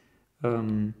X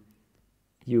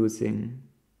using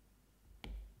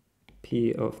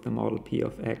P of the model P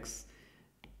of X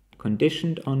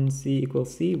conditioned on C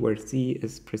equals C, where C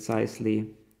is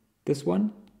precisely this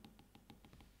one.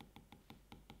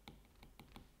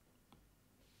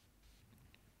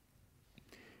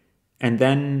 And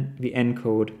then we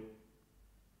encode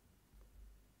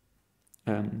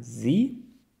Z,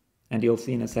 and you'll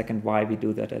see in a second why we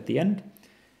do that at the end,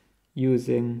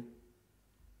 using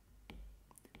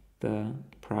the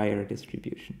prior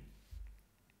distribution.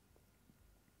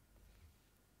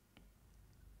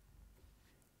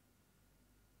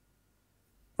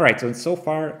 All right, so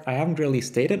far I haven't really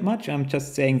stated much. I'm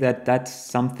just saying that that's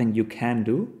something you can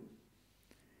do.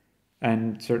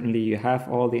 And certainly you have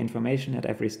all the information at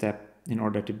every step in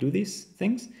order to do these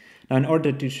things. Now, in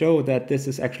order to show that this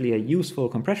is actually a useful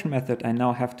compression method, I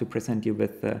now have to present you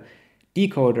with the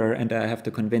decoder, and I have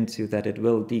to convince you that it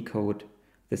will decode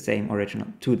the same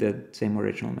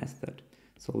original method.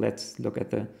 So let's look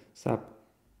at the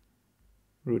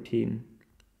subroutine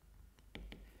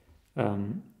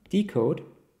decode,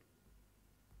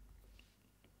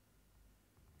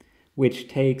 which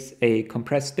takes a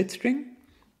compressed bit string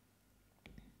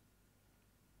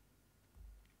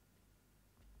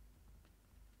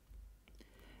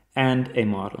and a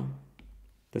model,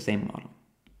 the same model.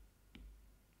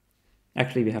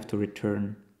 Actually, we have to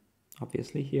return,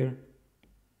 obviously, here,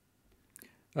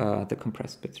 the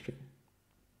compressed bit string.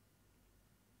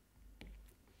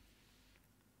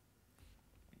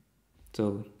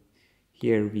 So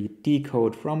here we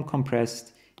decode from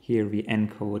compressed, here we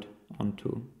encode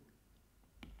onto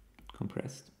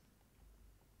compressed.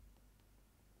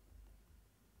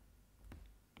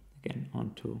 Again,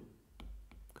 onto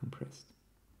compressed.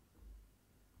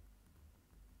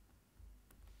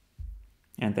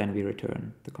 And then we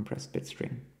return the compressed bit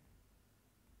string.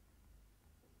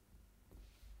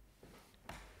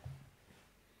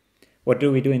 What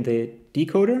do we do in the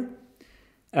decoder?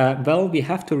 Well, we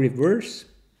have to reverse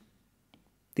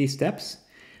these steps,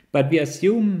 but we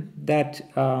assume that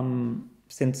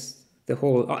since the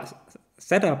whole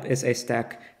setup is a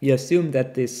stack, we assume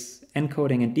that this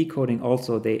encoding and decoding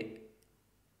also, they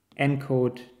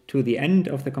encode to the end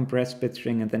of the compressed bit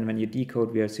string, and then when you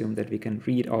decode, we assume that we can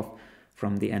read off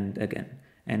from the end again.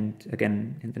 And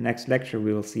again, in the next lecture,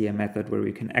 we will see a method where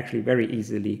we can actually very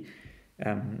easily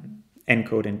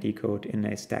encode and decode in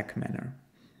a stack manner.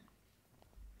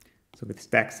 So with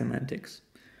stack semantics.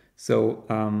 So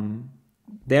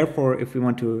therefore, if we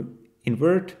want to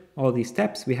invert all these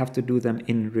steps, we have to do them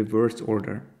in reverse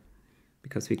order,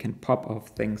 because we can pop off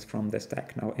things from the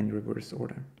stack now in reverse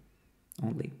order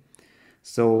only.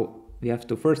 So we have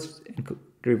to first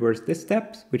reverse this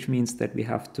step, which means that we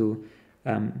have to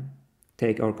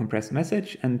take our compressed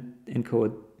message and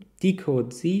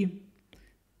decode Z,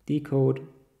 decode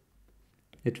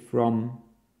it from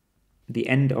the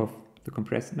end of the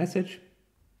compressed message.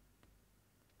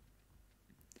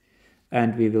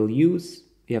 And we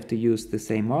have to use the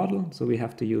same model, so we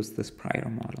have to use this prior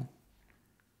model.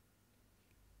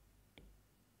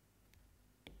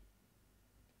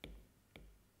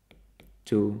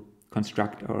 To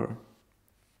construct our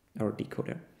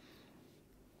decoder.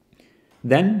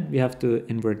 Then we have to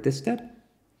invert this step.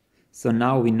 So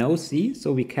now we know C,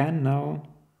 so we can now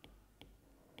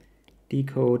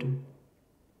decode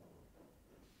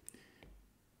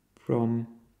from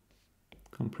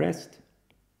compressed.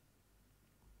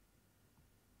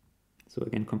 So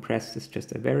again, compressed is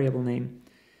just a variable name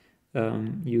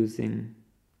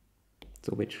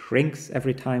which shrinks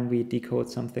every time we decode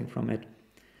something from it.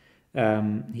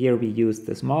 Here we use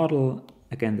this model,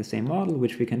 again the same model,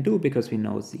 which we can do because we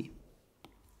know Z.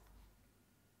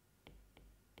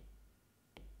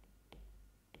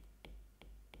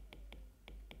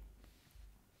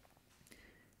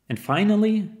 And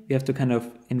finally, we have to kind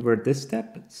of invert this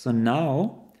step. So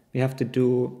now we have to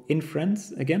do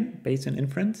inference again, Bayesian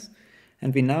inference.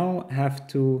 And we now have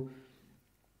to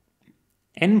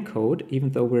encode,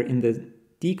 even though we're in the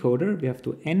decoder, we have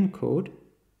to encode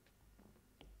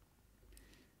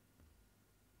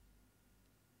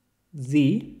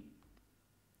Z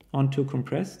onto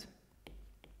compressed.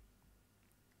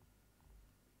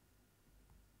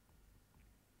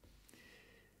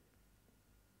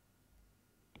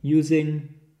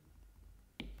 using,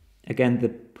 again, the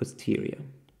posterior,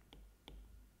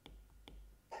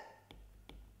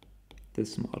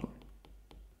 this model.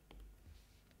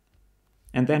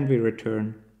 And then we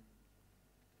return,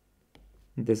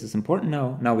 this is important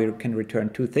now, now we can return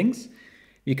two things.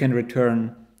 We can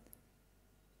return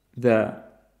the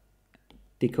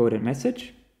decoded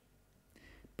message,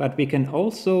 but we can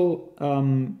also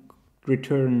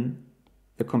return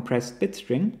the compressed bit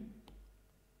string,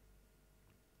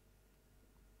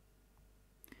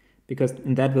 because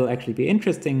that will actually be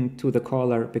interesting to the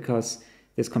caller, because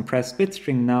this compressed bit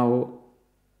string now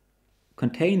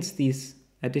contains these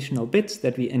additional bits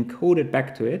that we encoded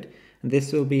back to it. And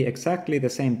this will be exactly the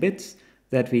same bits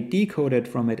that we decoded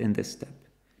from it in this step,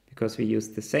 because we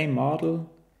used the same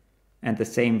model and the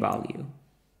same value.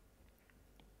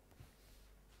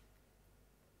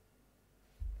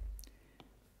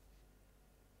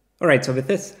 All right, so with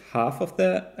this, half of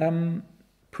the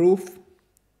proof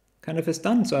kind of is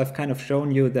done. So I've kind of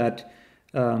shown you that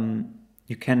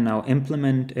you can now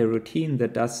implement a routine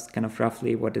that does kind of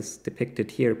roughly what is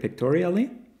depicted here pictorially.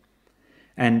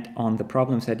 And on the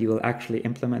problem set, you will actually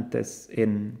implement this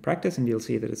in practice, and you'll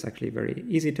see that it's actually very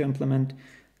easy to implement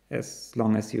as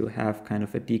long as you have kind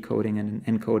of a decoding and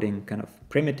an encoding kind of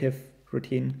primitive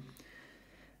routine.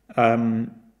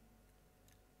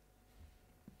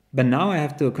 But now I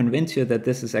have to convince you that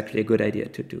this is actually a good idea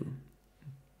to do.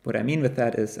 What I mean with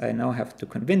that is I now have to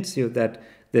convince you that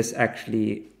this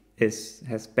actually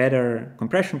has better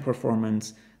compression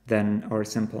performance than our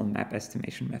simple map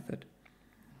estimation method.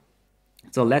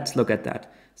 So let's look at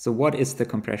that. So what is the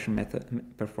compression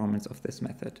method performance of this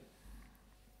method?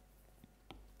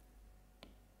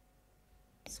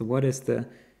 So what is the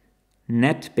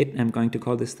net bit? I'm going to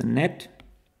call this the net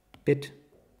bit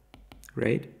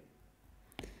rate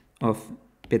of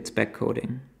bits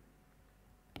backcoding.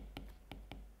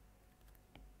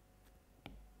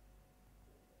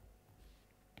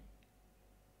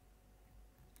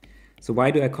 So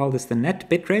why do I call this the net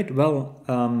bit rate? Well,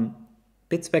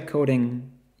 bits backcoding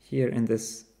here in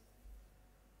this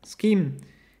scheme,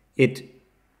 it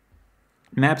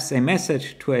maps a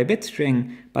message to a bit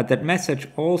string, but that message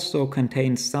also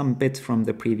contains some bits from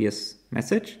the previous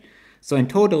message. So in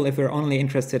total, if we're only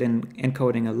interested in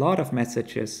encoding a lot of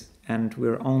messages, and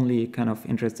we're only kind of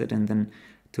interested in then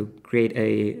to create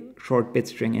a short bit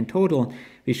string in total,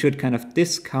 we should kind of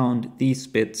discount these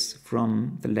bits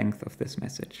from the length of this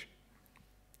message.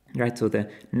 Right, so the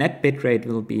net bit rate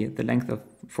will be the length of,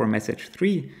 for message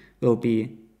 3, will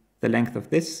be the length of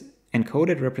this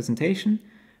encoded representation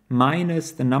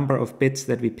minus the number of bits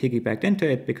that we piggybacked into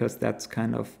it, because that's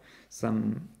kind of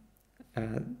some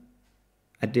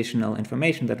additional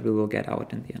information that we will get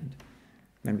out in the end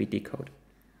when we decode.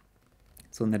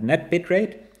 So the net bit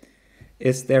rate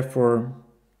is therefore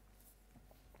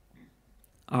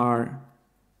our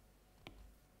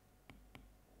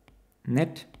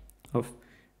net of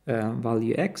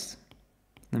value x,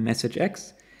 the message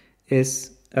x,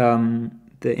 is the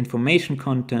information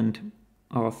content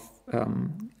of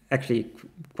actually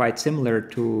quite similar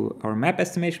to our map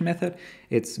estimation method.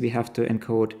 It's we have to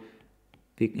encode,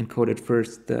 we encoded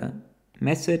first the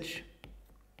message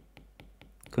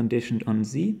conditioned on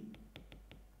z,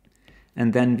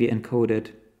 and then we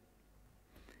encoded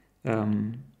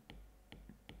the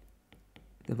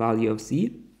value of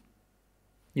z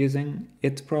using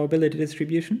its probability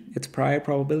distribution, its prior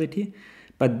probability.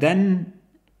 But then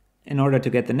in order to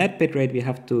get the net bit rate, we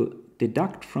have to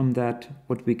deduct from that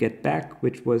what we get back,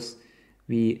 which was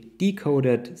we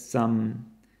decoded some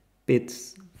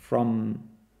bits from,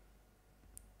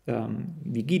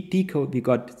 we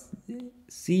got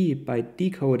C by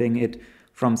decoding it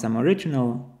from some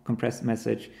original compressed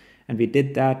message, and we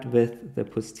did that with the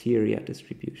posterior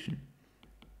distribution.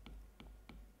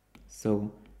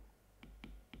 So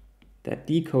that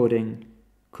decoding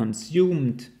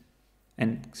consumed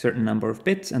a certain number of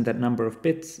bits, and that number of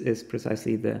bits is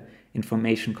precisely the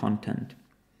information content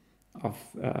of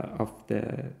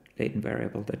the latent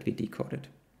variable that we decoded.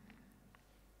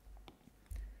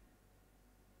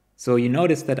 So you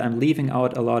notice that I'm leaving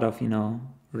out a lot of,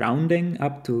 rounding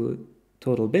up to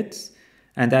total bits,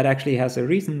 and that actually has a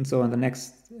reason. So in the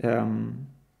next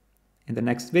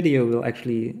video, we'll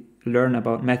actually learn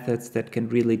about methods that can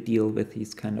really deal with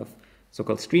these kind of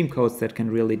so-called stream codes that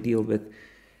can really deal with,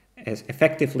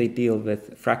 effectively deal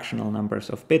with fractional numbers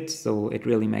of bits. So it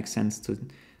really makes sense to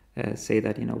say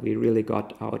that, we really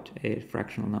got out a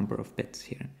fractional number of bits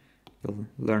here. We'll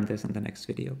learn this in the next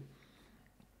video.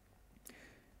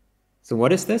 So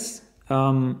what is this?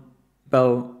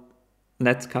 Well,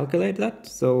 let's calculate that.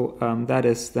 So that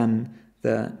is then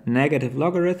the negative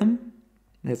logarithm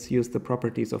let's use the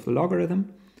properties of the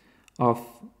logarithm of,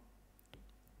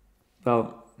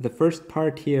 well, the first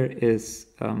part here is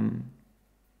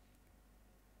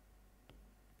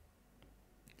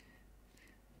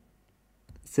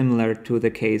similar to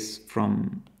the case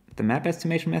from the map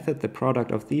estimation method. The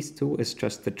product of these two is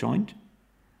just the joint.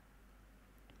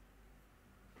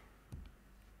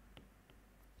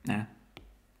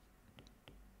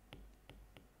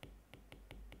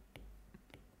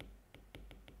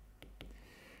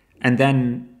 And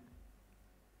then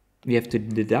we have to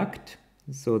deduct,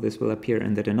 so this will appear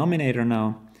in the denominator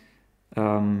now,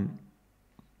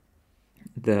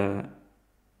 the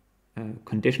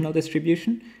conditional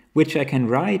distribution, which I can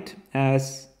write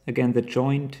as, again, the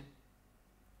joint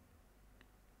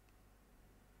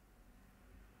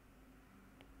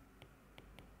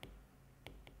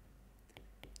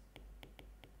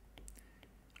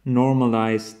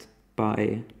normalized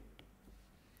by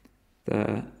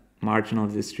the marginal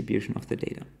distribution of the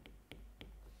data.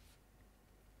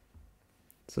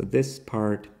 So this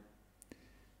part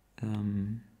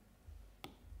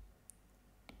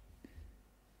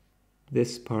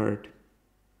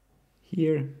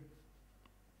here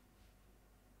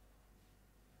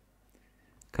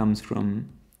comes from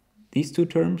these two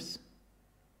terms.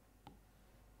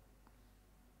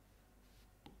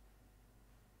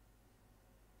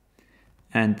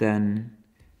 And then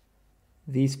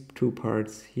these two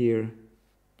parts here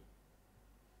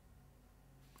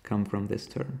come from this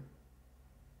term.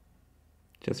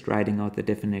 Just writing out the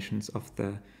definitions of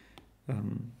the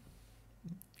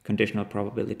conditional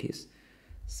probabilities.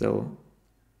 So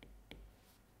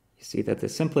you see that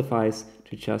this simplifies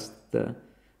to just the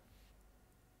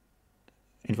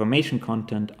information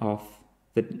content of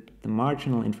the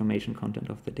marginal information content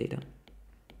of the data.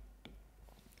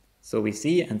 So we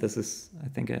see, and this is, I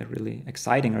think, a really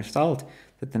exciting result,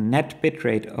 that the net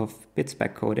bitrate of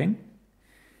bit-spec coding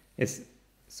is,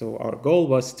 so our goal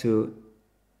was to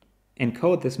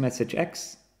encode this message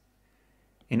X.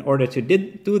 In order to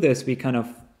do this, we kind of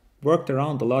worked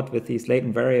around a lot with these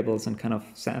latent variables and kind of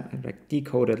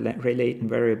decoded latent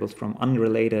variables from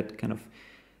unrelated kind of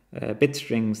bit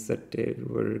strings that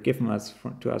were given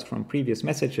to us from previous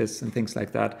messages and things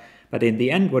like that. But in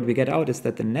the end, what we get out is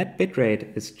that the net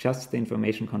bitrate is just the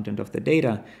information content of the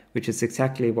data, which is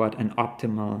exactly what an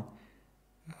optimal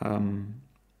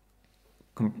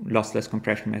lossless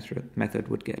compression method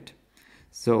would get.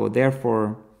 So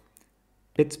therefore,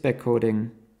 bit-spec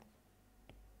coding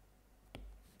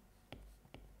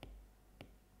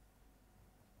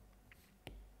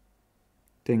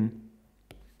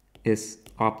is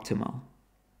optimal.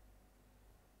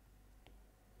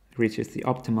 It reaches the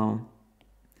optimal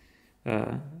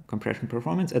compression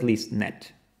performance, at least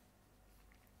net.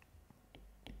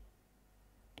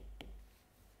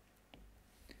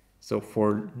 So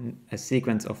for a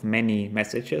sequence of many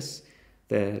messages,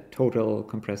 the total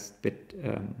compressed bit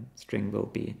string will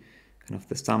be kind of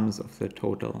the sums of the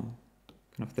total,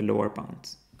 kind of the lower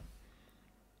bounds.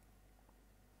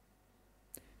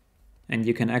 And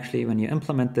you can actually, when you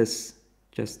implement this,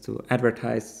 just to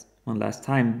advertise one last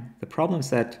time, the problem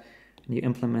set, when you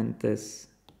implement this,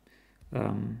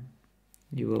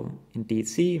 you will indeed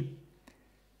see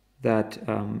that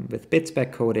with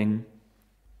bit-spec coding,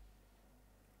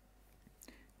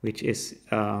 which is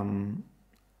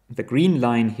the green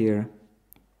line here,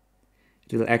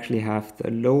 it will actually have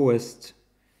the lowest,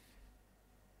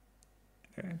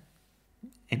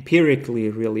 empirically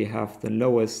really have the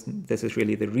lowest, this is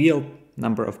really the real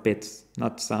number of bits,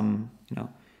 not some,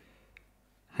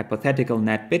 hypothetical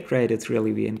net bitrate. It's really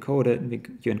you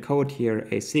encode here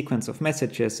a sequence of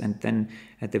messages, and then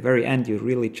at the very end you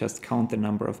really just count the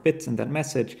number of bits in that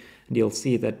message, and you'll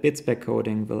see that bit-spec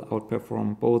coding will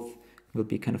outperform both, will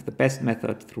be kind of the best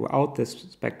method throughout this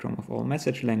spectrum of all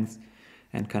message lengths,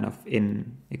 and kind of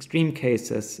in extreme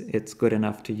cases it's good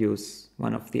enough to use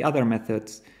one of the other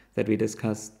methods that we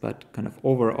discussed, but kind of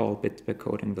overall bit-spec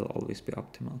coding will always be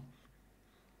optimal.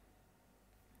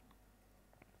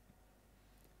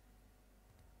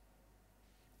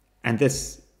 And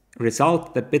this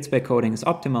result that bit-spec coding is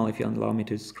optimal, if you allow me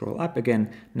to scroll up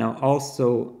again, now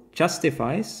also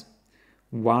justifies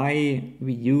why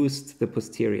we used the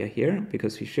posterior here,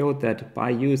 because we showed that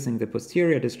by using the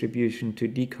posterior distribution to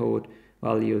decode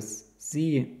values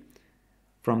Z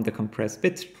from the compressed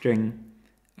bit string,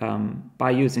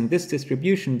 by using this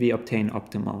distribution, we obtain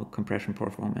optimal compression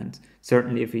performance.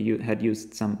 Certainly, if we had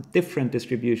used some different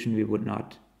distribution, we would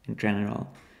not, in general,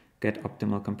 get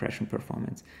optimal compression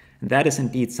performance. And that is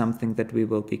indeed something that we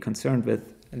will be concerned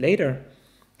with later.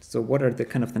 So what are the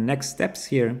kind of the next steps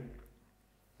here?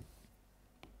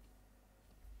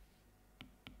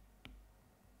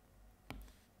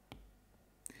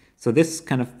 So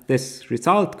this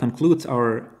result concludes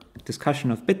our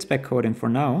discussion of bit spec coding for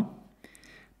now.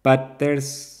 But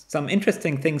there's some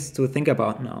interesting things to think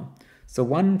about now. So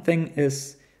one thing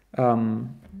is,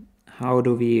 how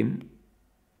do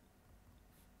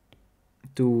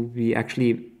we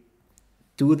actually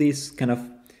do these kind of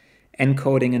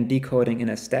encoding and decoding in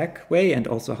a stack way, and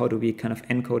also how do we kind of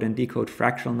encode and decode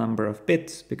fractional number of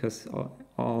bits, because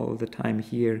all the time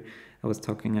here I was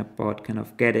talking about kind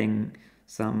of getting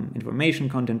some information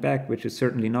content back, which is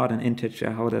certainly not an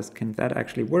integer. How can that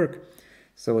actually work?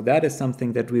 So that is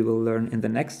something that we will learn in the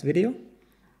next video.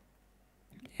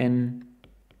 And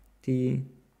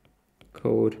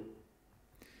decode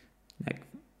like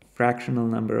fractional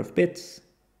number of bits.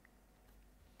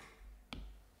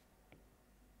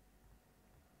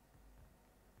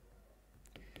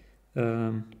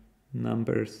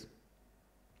 Numbers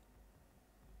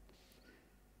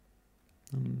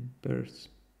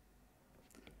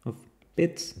of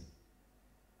bits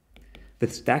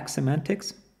with stack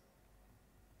semantics.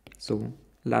 So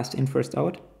last in, first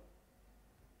out.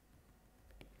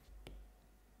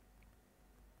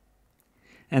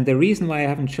 And the reason why I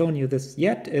haven't shown you this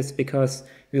yet is because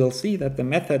we will see that the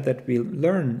method that we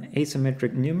learn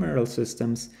asymmetric numeral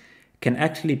systems can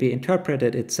actually be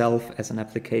interpreted itself as an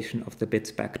application of the bit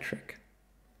spec trick.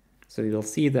 So you will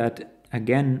see that,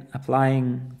 again,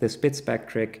 applying this bit spec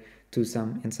trick to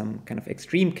in some kind of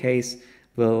extreme case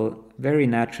will very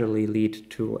naturally lead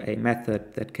to a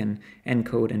method that can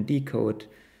encode and decode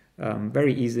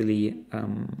very easily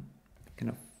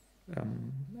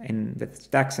with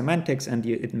stack semantics, and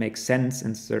it makes sense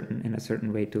in a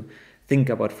certain way to think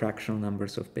about fractional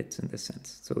numbers of bits in this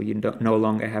sense. So you no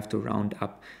longer have to round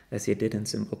up as you did in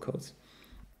symbol codes.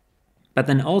 But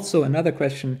then also another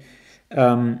question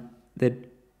that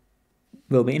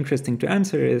will be interesting to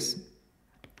answer is,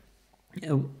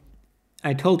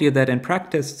 I told you that in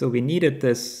practice, so we needed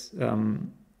this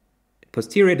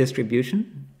posterior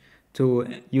distribution to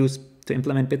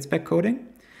implement bit spec coding.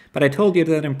 But I told you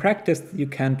that in practice you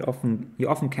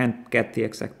often can't get the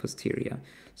exact posterior.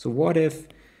 So what if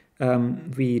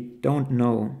we don't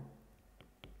know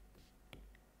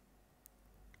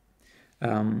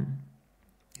the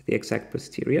exact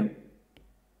posterior?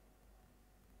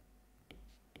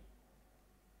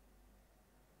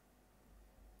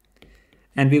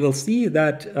 And we will see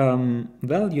that,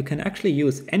 well, you can actually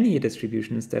use any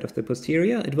distribution instead of the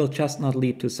posterior. It will just not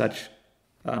lead to such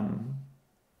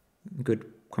good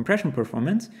compression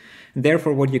performance. And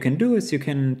therefore, what you can do is you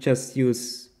can just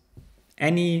use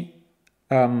any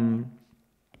kind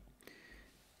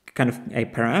of a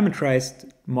parameterized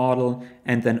model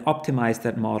and then optimize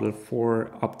that model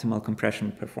for optimal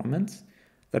compression performance.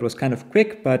 That was kind of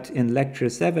quick, but in lecture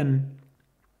 7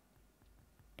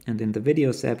 and in the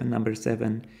video number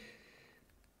 7,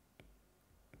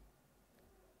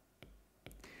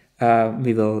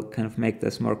 we will kind of make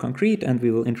this more concrete, and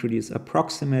we will introduce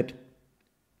approximate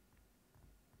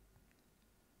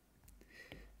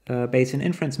Bayesian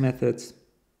inference methods.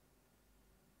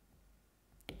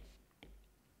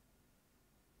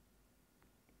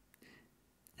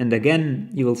 And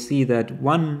again, you will see that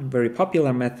one very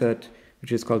popular method,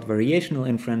 which is called variational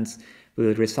inference,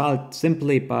 will result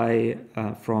simply by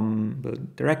will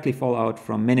directly fall out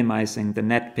from minimizing the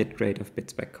net bit rate of bit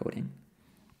spec coding.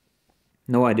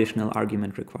 No additional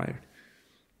argument required.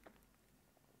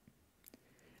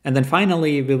 And then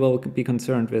finally, we will be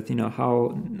concerned with,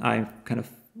 how I kind of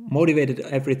motivated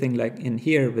everything like in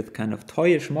here with kind of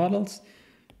toyish models.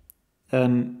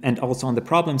 And also on the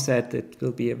problem set, it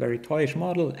will be a very toyish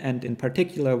model. And in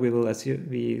particular,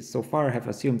 we so far have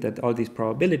assumed that all these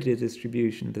probability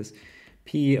distribution, this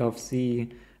P of C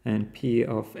and P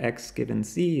of X given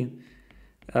C,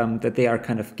 that they are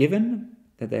kind of given,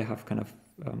 that they have kind of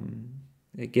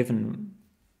a given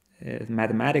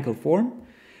mathematical form.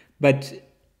 But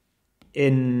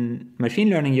in machine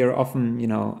learning, you're often,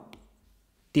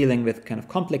 dealing with kind of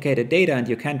complicated data, and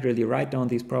you can't really write down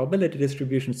these probability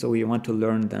distributions, so you want to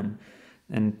learn them.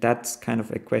 And that's kind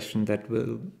of a question that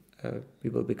we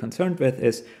will be concerned with,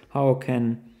 is how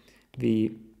can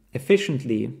we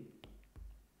efficiently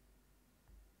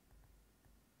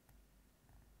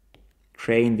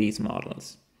train these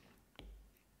models?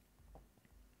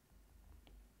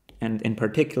 And in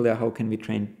particular, how can we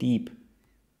train deep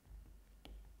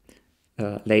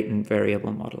latent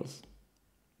variable models?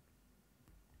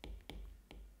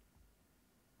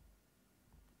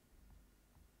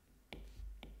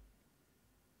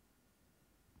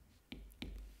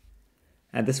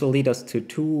 And this will lead us to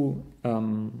two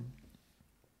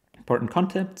important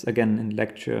concepts, again in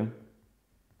lecture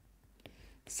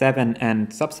 7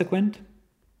 and subsequent.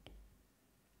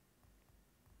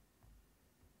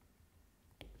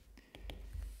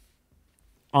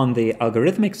 On the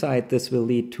algorithmic side, this will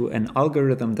lead to an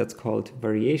algorithm that's called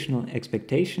variational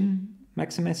expectation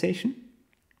maximization.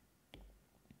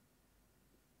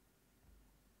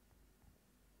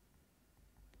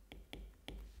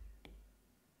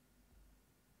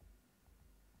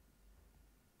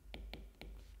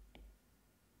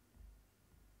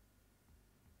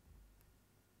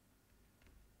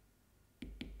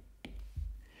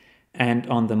 And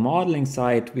on the modeling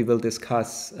side, we will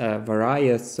discuss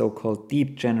various so-called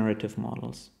deep generative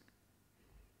models.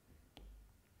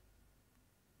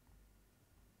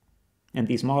 And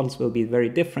these models will be very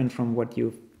different from what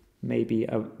you may be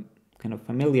kind of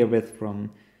familiar with from,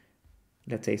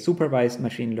 let's say, supervised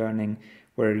machine learning,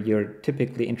 where you're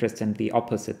typically interested in the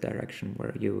opposite direction,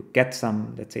 where you get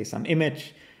some, let's say, some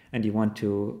image, and you want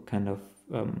to kind of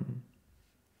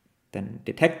then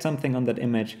detect something on that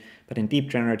image. But in deep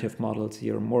generative models,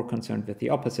 you're more concerned with the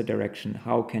opposite direction.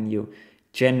 How can you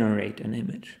generate an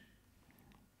image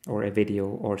or a video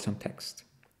or some text?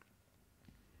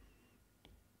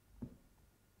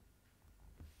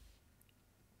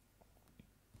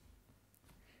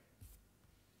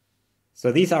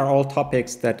 So these are all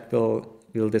topics that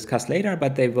we'll discuss later,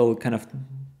 but they will kind of,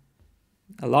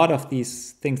 a lot of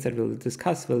these things that we'll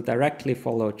discuss will directly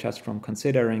follow just from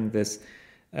considering this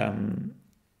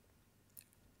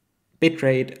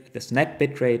bitrate, this net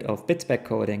bitrate of bit-spec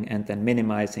coding, and then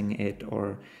minimizing it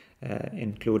or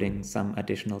including some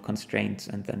additional constraints,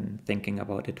 and then thinking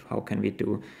about it, how can we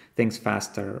do things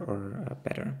faster or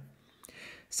better.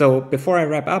 So before I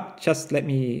wrap up, just let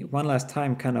me one last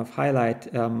time kind of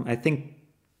highlight, I think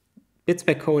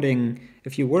bit-spec coding,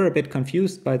 if you were a bit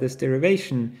confused by this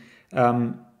derivation,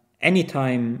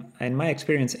 anytime, in my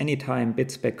experience, anytime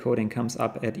bit-spec coding comes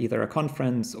up at either a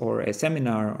conference or a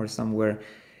seminar or somewhere,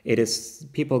 it is,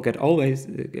 people get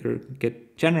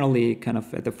generally kind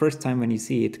of at the first time when you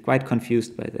see it quite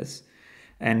confused by this.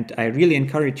 And I really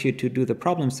encourage you to do the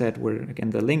problem set, where again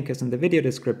the link is in the video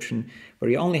description, where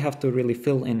you only have to really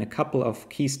fill in a couple of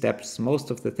key steps.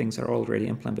 Most of the things are already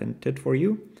implemented for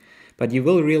you, but you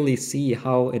will really see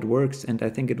how it works, and I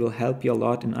think it will help you a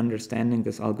lot in understanding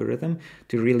this algorithm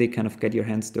to really kind of get your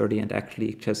hands dirty and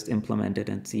actually just implement it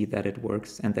and see that it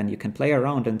works. And then you can play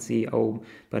around and see, oh,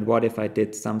 but what if I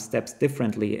did some steps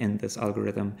differently in this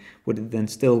algorithm? Would it then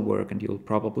still work? And you'll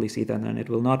probably see that then it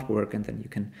will not work, and then you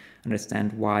can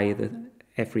understand why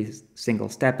every single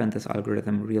step in this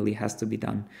algorithm really has to be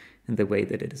done in the way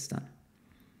that it is done.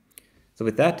 So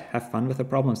with that, have fun with the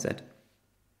problem set.